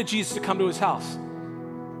 He wanted Jesus to come to his house.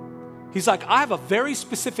 He's like, I have a very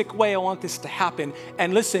specific way I want this to happen.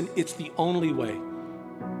 And listen, it's the only way.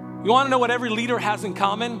 You want to know what every leader has in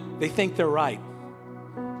common? They think they're right.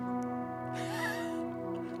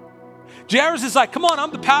 Jairus is like, come on,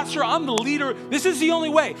 I'm the pastor, I'm the leader. This is the only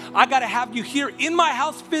way. I got to have you here in my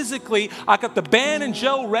house physically. I got the band and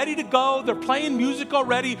Joe ready to go. They're playing music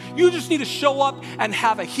already. You just need to show up and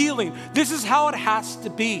have a healing. This is how it has to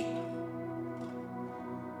be.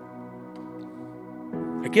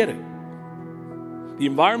 I get it. The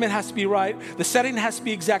environment has to be right. The setting has to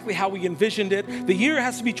be exactly how we envisioned it. The year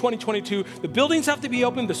has to be 2022. The buildings have to be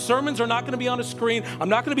open. The sermons are not going to be on a screen. I'm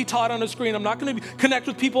not going to be taught on a screen. I'm not going to connect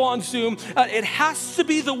with people on Zoom. It has to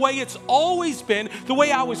be the way it's always been, the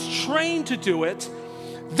way I was trained to do it.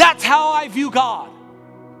 That's how I view God.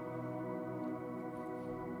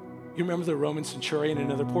 You remember the Roman centurion in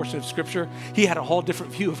another portion of Scripture? He had a whole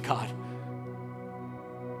different view of God.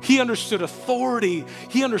 He understood authority.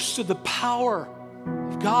 He understood the power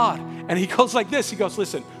of God. And he goes like this. He goes,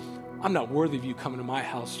 listen, I'm not worthy of you coming to my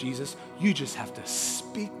house, Jesus. You just have to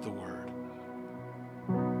speak the word.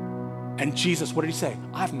 And Jesus, what did he say?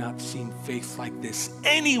 I've not seen faith like this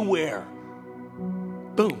anywhere.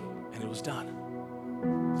 Boom. And it was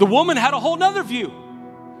done. The woman had a whole nother view.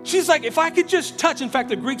 She's like, if I could just touch, in fact,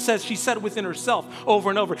 the Greek says she said it within herself over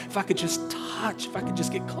and over, if I could just touch, if I could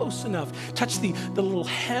just get close enough, touch the little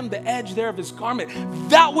hem, the edge there of his garment,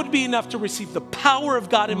 that would be enough to receive the power of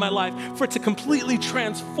God in my life, for it to completely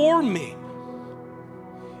transform me.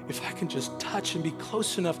 If I can just touch and be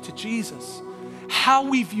close enough to Jesus. How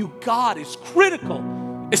we view God is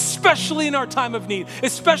critical, especially in our time of need,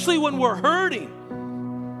 especially when we're hurting.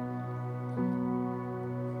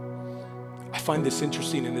 I find this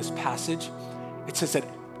interesting in this passage. It says that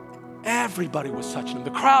everybody was touching him.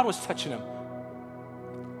 The crowd was touching him.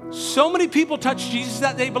 So many people touched Jesus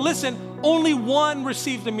that day, but listen, only one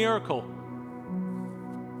received a miracle.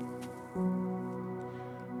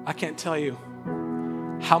 I can't tell you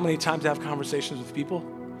how many times I have conversations with people.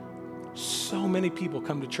 So many people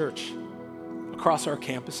come to church across our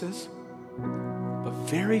campuses, but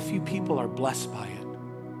very few people are blessed by it.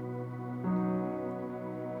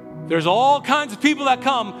 There's all kinds of people that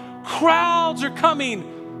come. Crowds are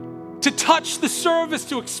coming to touch the service,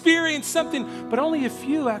 to experience something, but only a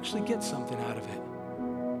few actually get something out of it.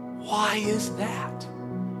 Why is that?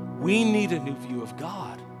 We need a new view of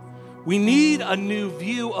God. We need a new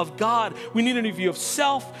view of God. We need a new view of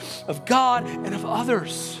self, of God, and of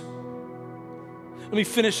others. Let me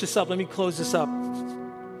finish this up. Let me close this up.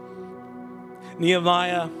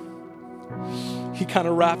 Nehemiah, he kind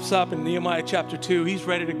of wraps up in Nehemiah chapter 2. He's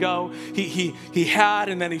ready to go. He had,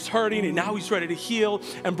 and then he's hurting, and now he's ready to heal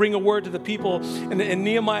and bring a word to the people. And in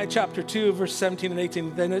Nehemiah chapter 2, verse 17 and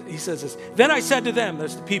 18, then he says this, then I said to them,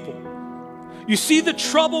 that's the people, you see the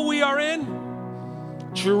trouble we are in?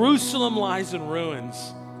 Jerusalem lies in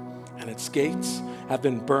ruins, and its gates have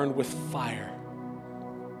been burned with fire.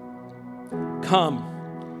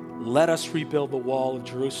 Come, let us rebuild the wall of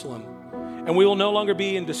Jerusalem, and we will no longer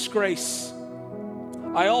be in disgrace.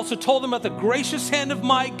 I also told them about the gracious hand of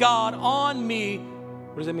my God on me.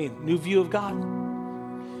 What does that mean? New view of God.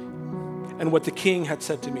 And what the king had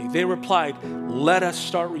said to me. They replied, let us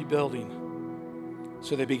start rebuilding.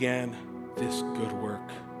 So they began this good work.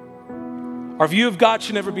 Our view of God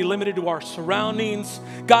should never be limited to our surroundings.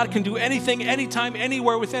 God can do anything, anytime,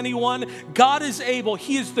 anywhere, with anyone. God is able.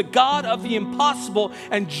 He is the God of the impossible,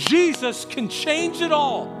 and Jesus can change it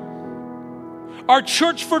all. Our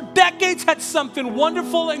church for decades had something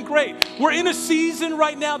wonderful and great. We're in a season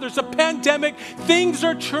right now. There's a pandemic. Things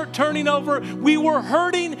are turning over. We were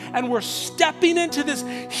hurting, and we're stepping into this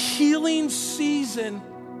healing season.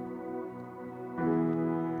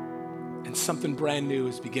 And something brand new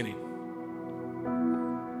is beginning.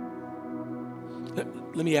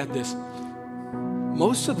 Let me add this.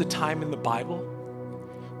 Most of the time in the Bible,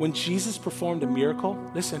 when Jesus performed a miracle,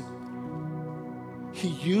 listen, he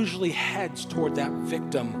usually heads toward that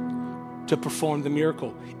victim to perform the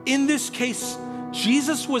miracle. In this case,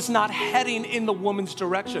 Jesus was not heading in the woman's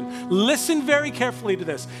direction. Listen very carefully to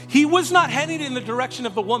this. He was not heading in the direction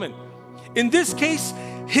of the woman. In this case,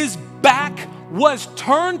 his back was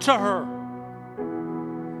turned to her.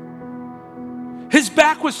 His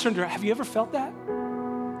back was turned to her. Have you ever felt that?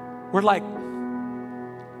 We're like,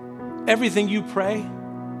 everything you pray,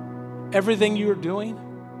 everything you're doing,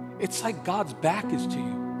 it's like God's back is to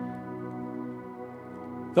you.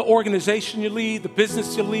 The organization you lead, the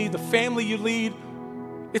business you lead, the family you lead,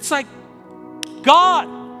 it's like,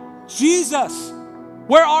 God, Jesus,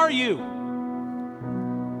 where are you?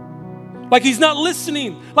 Like he's not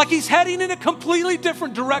listening, like he's heading in a completely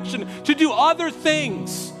different direction to do other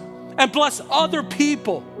things and bless other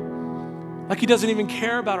people. Like he doesn't even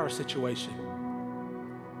care about our situation.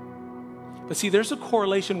 But see, there's a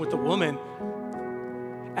correlation with the woman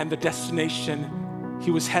and the destination he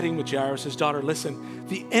was heading with Jairus' daughter. Listen,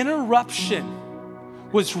 the interruption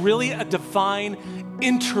was really a divine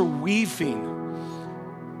interweaving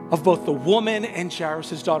of both the woman and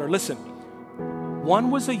Jairus' daughter. Listen, one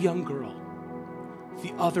was a young girl,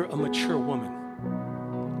 the other a mature woman.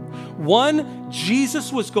 One,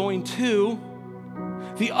 Jesus was going to,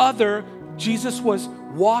 the other, Jesus was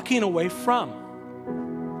walking away from.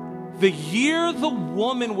 The year the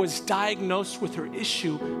woman was diagnosed with her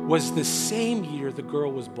issue was the same year the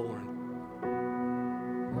girl was born.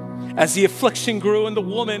 As the affliction grew in the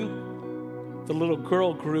woman, the little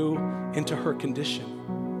girl grew into her condition.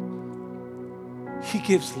 He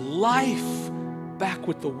gives life back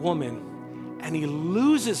with the woman, and he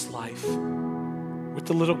loses life with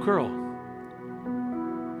the little girl.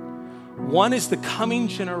 One is the coming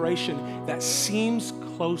generation that seems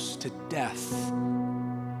close to death.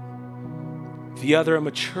 The other, a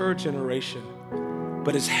mature generation,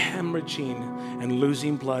 but is hemorrhaging and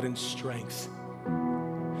losing blood and strength.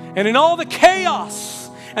 And in all the chaos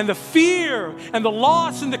and the fear and the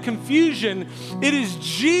loss and the confusion, it is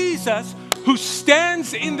Jesus who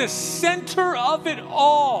stands in the center of it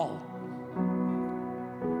all.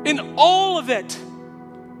 In all of it.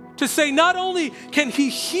 To say not only can he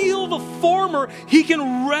heal the former, he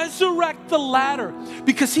can resurrect the latter.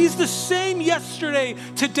 Because he's the same yesterday,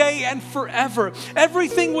 today, and forever.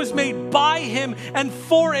 Everything was made by him and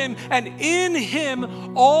for him, and in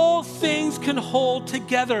him all things can hold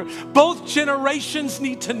together. Both generations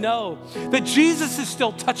need to know that Jesus is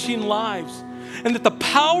still touching lives, and that the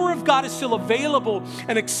power of God is still available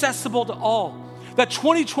and accessible to all. That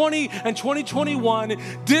 2020 and 2021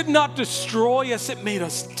 did not destroy us, it made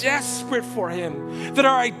us desperate for him. That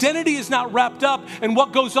our identity is not wrapped up in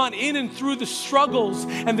what goes on in and through the struggles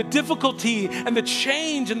and the difficulty and the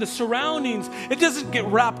change and the surroundings. It doesn't get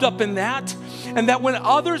wrapped up in that. And that when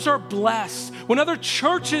others are blessed, when other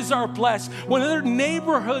churches are blessed, when other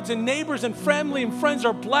neighborhoods and neighbors and family and friends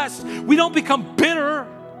are blessed, we don't become bitter.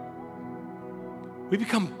 We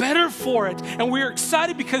become better for it. And we're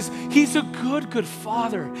excited because he's a good, good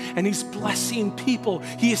father. And he's blessing people.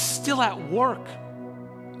 He is still at work.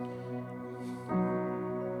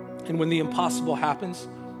 And when the impossible happens,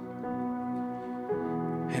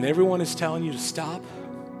 and everyone is telling you to stop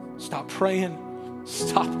praying,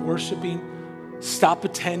 stop worshiping, stop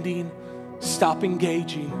attending, stop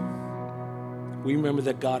engaging, we remember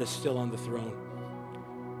that God is still on the throne.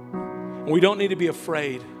 And we don't need to be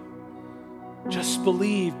afraid. Just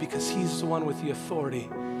believe, because he's the one with the authority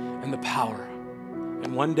and the power.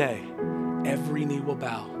 And one day, every knee will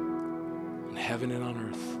bow in heaven and on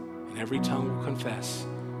earth, and every tongue will confess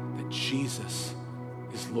that Jesus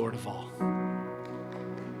is Lord of all.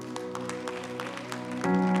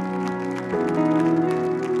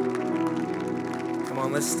 Come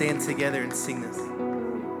on, let's stand together and sing this.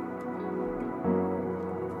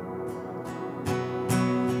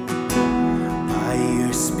 By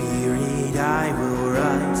your Spirit I will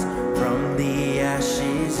rise from the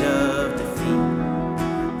ashes of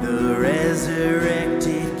defeat. The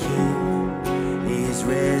resurrected King is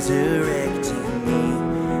resurrecting me.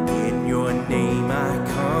 In your name I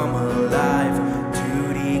come alive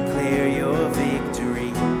to declare your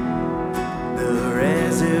victory. The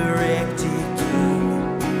resurrected King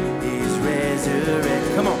is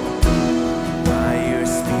resurrected. Come on. By your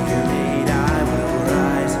Spirit I will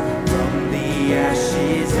rise from the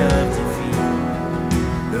ashes of defeat.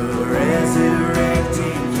 The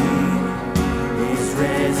resurrected King is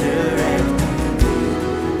resurrected.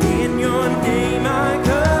 In your name I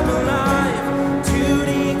come alive.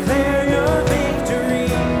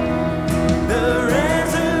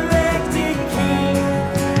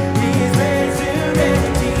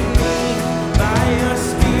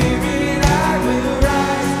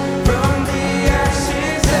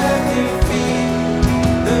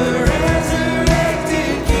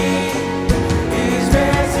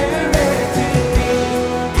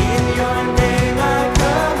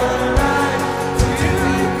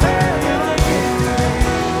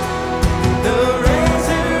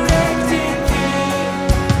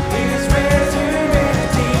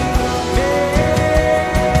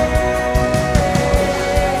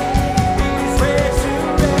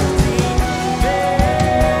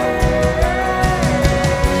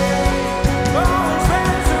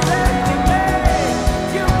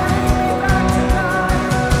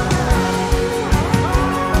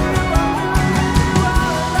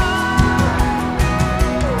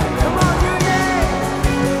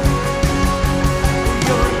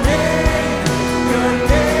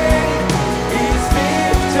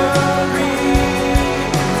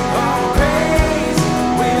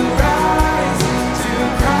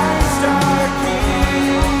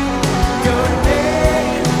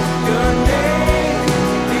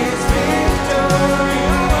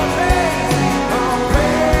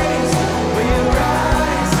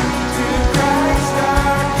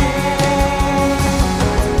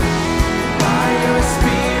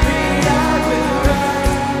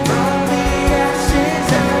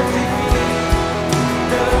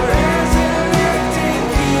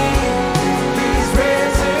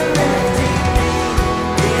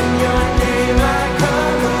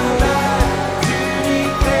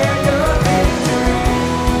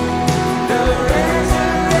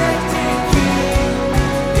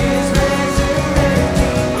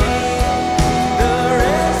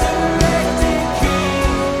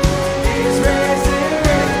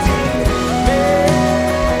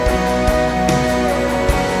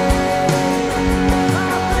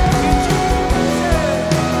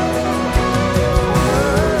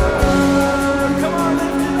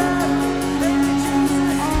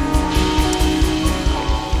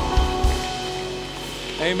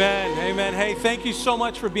 Hey, thank you so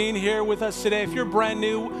much for being here with us today. If you're brand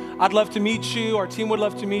new, I'd love to meet you. Our team would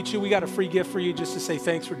love to meet you. We got a free gift for you just to say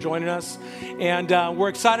thanks for joining us. And we're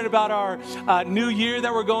excited about our new year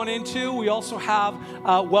that we're going into. We also have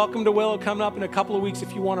Welcome to Willow coming up in a couple of weeks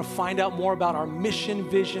if you want to find out more about our mission,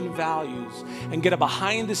 vision, values, and get a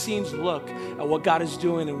behind-the-scenes look at what God is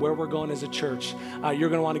doing and where we're going as a church. You're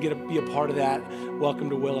going to want to be a part of that. Welcome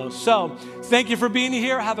to Willow. So thank you for being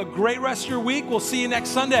here. Have a great rest of your week. We'll see you next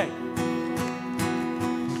Sunday.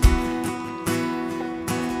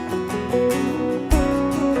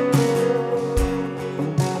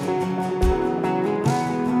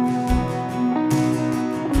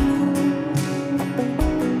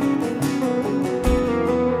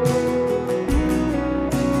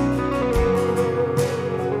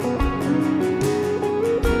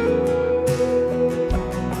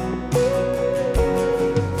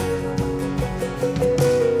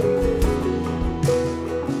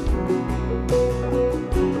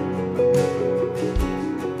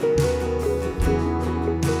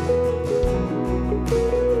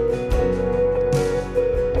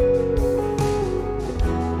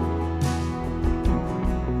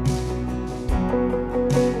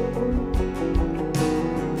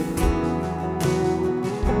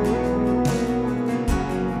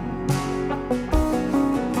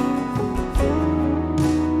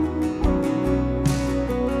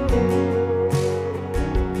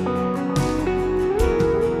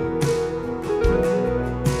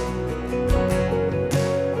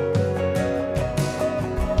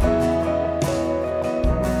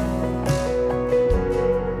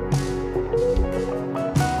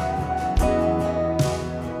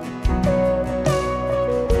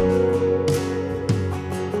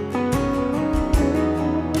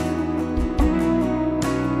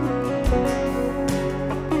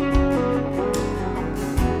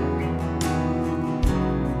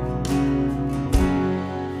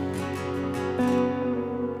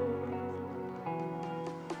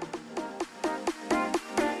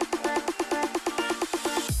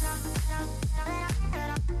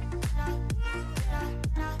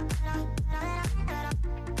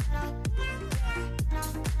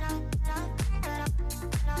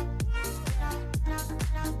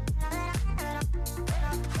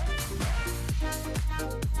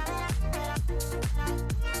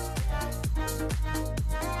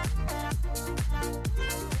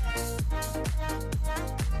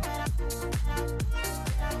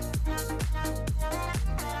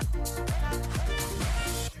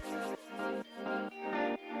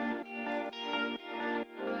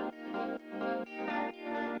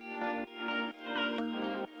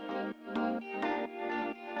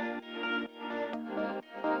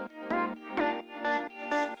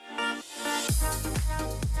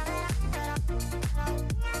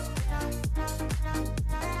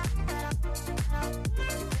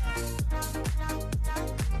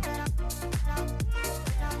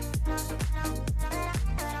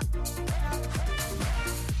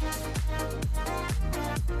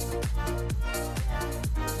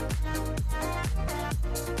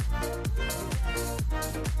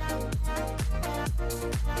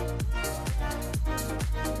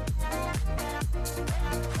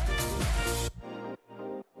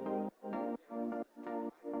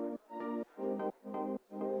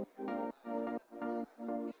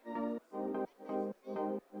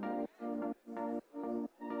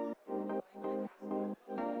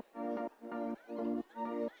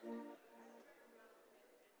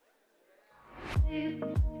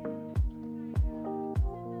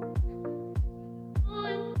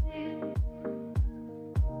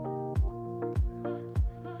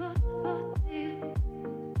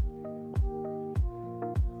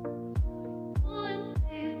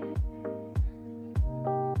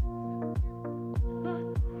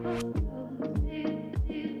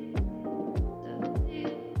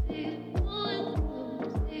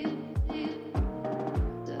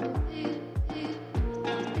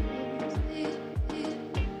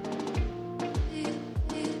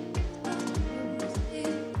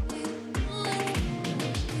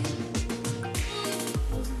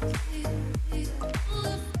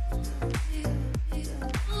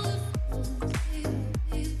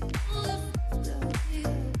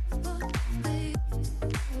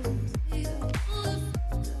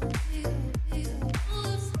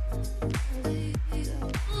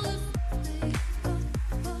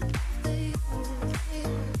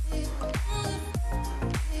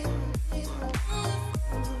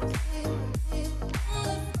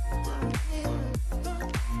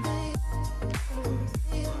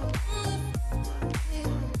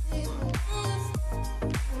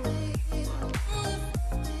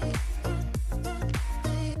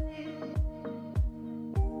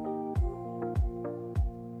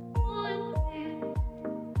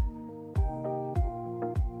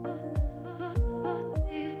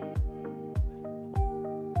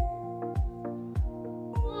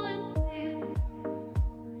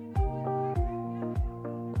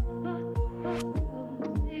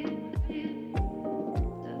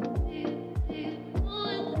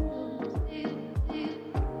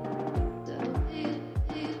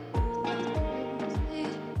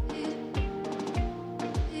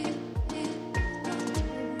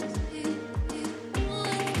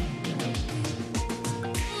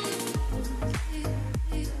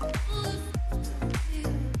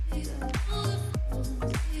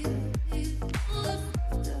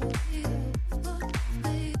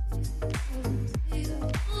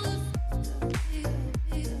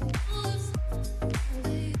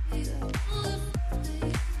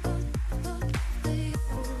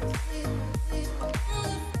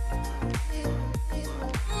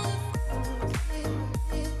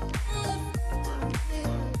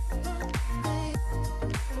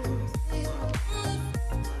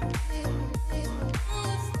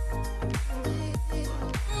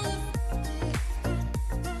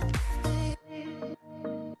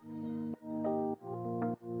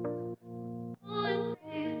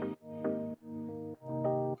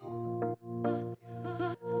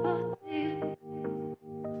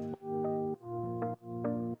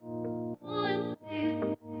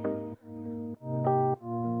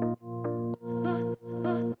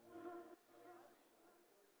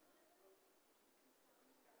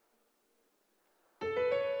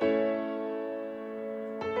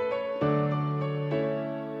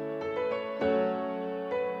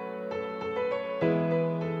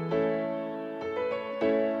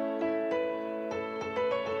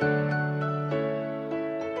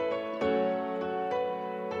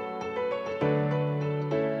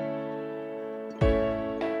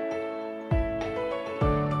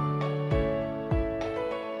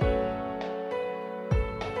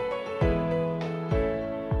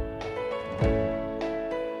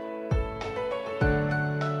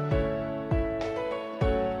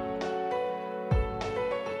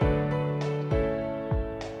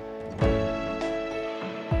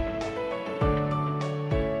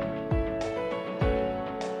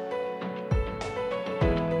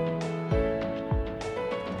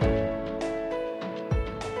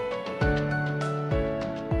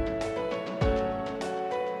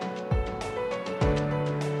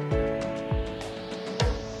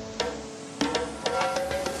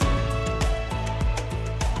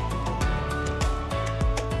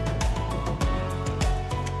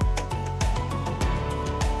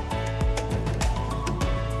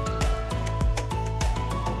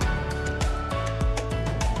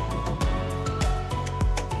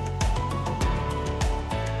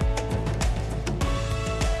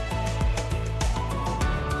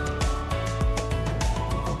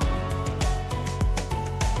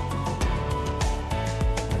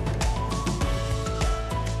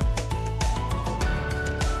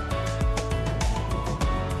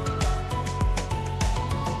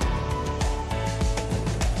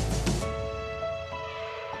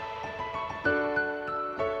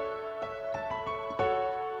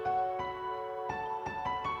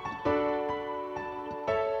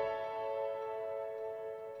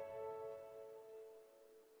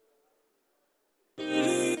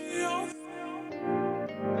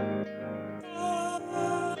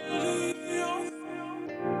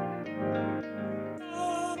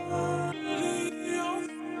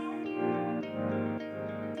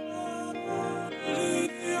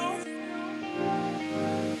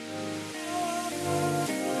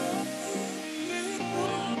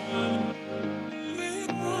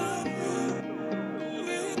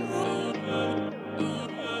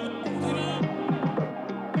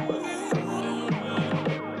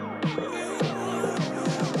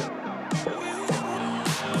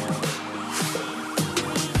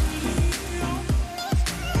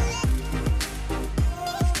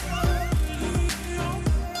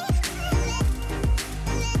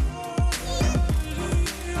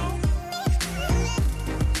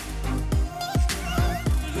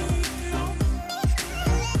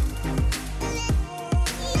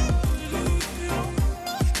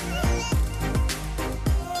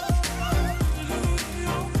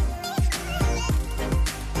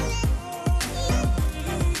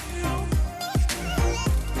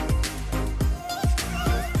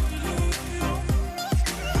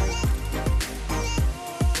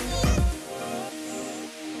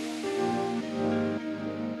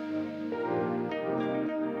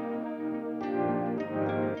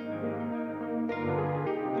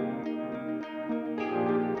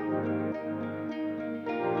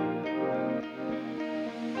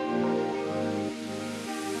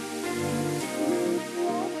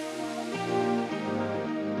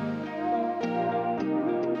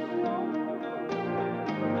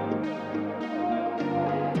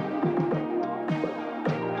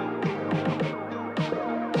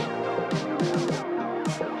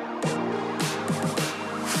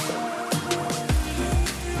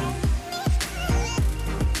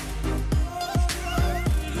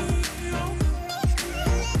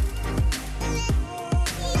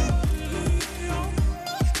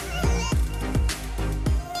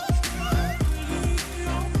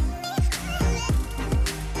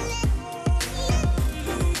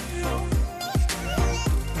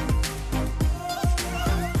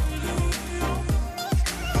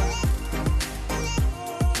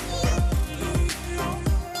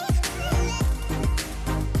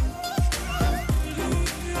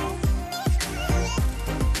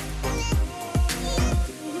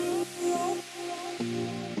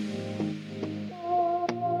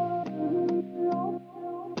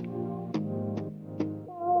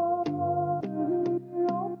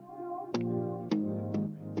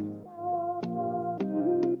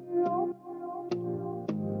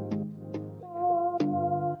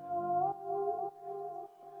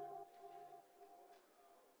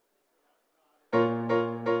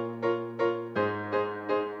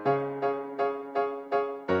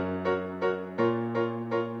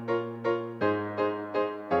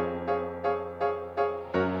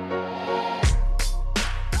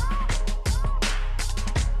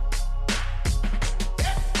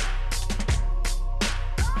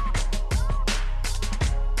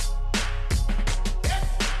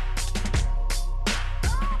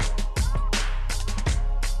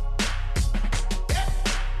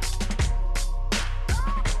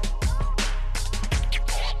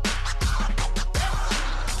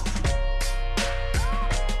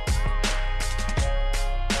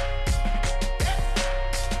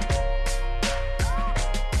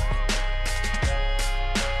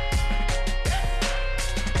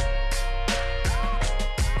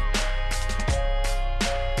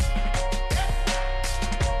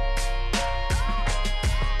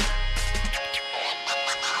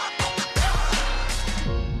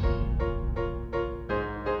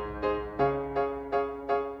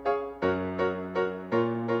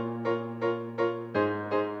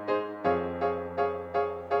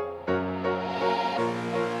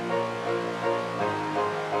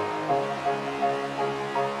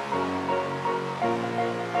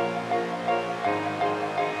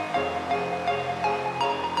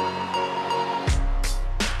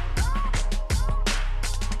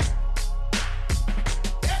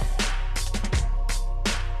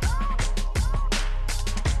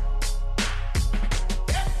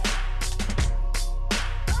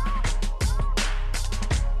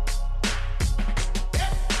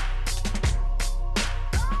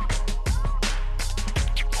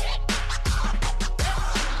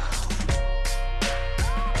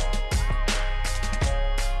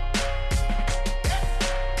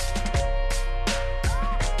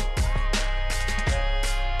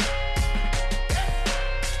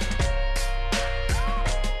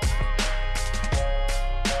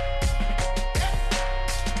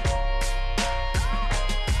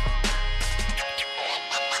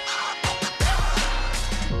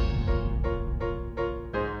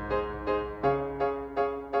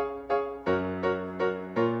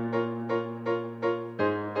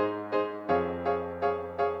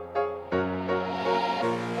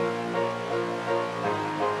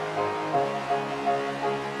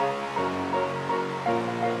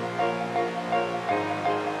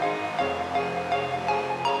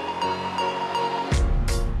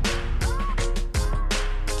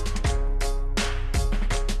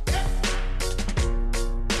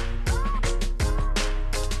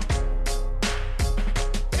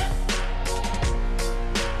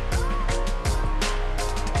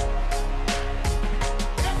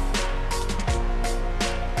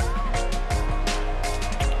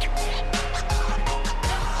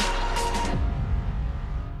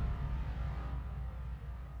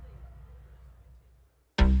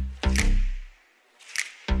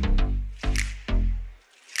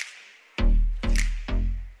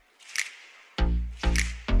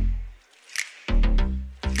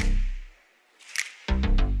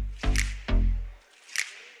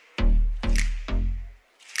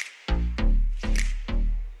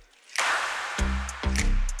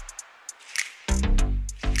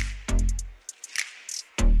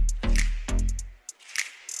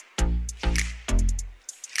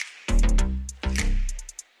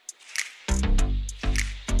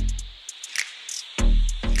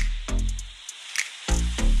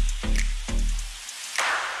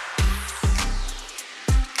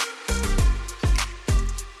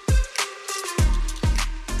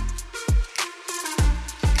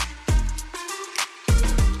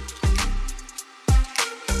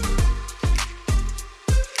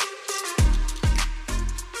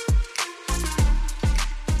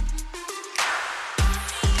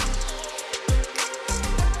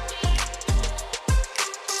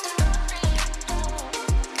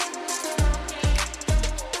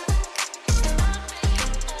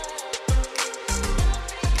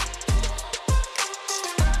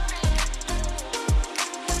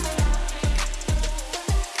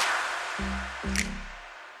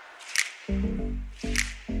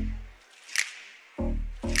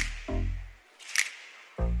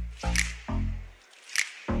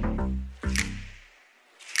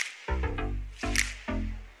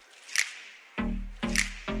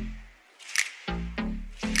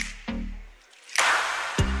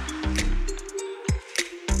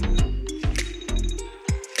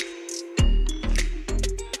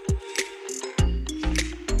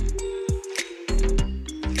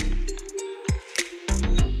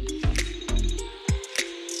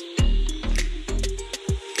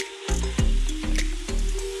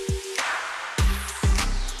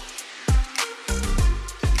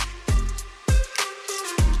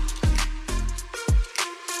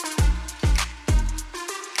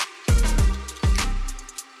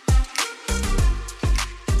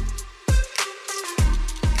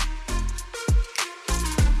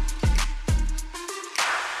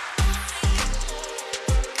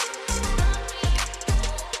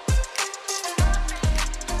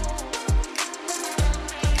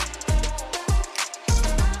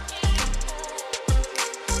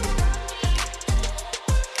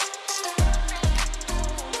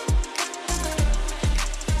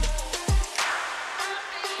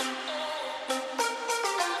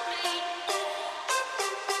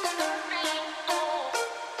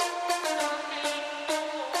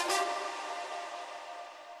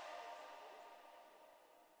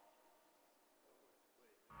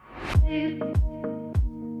 do.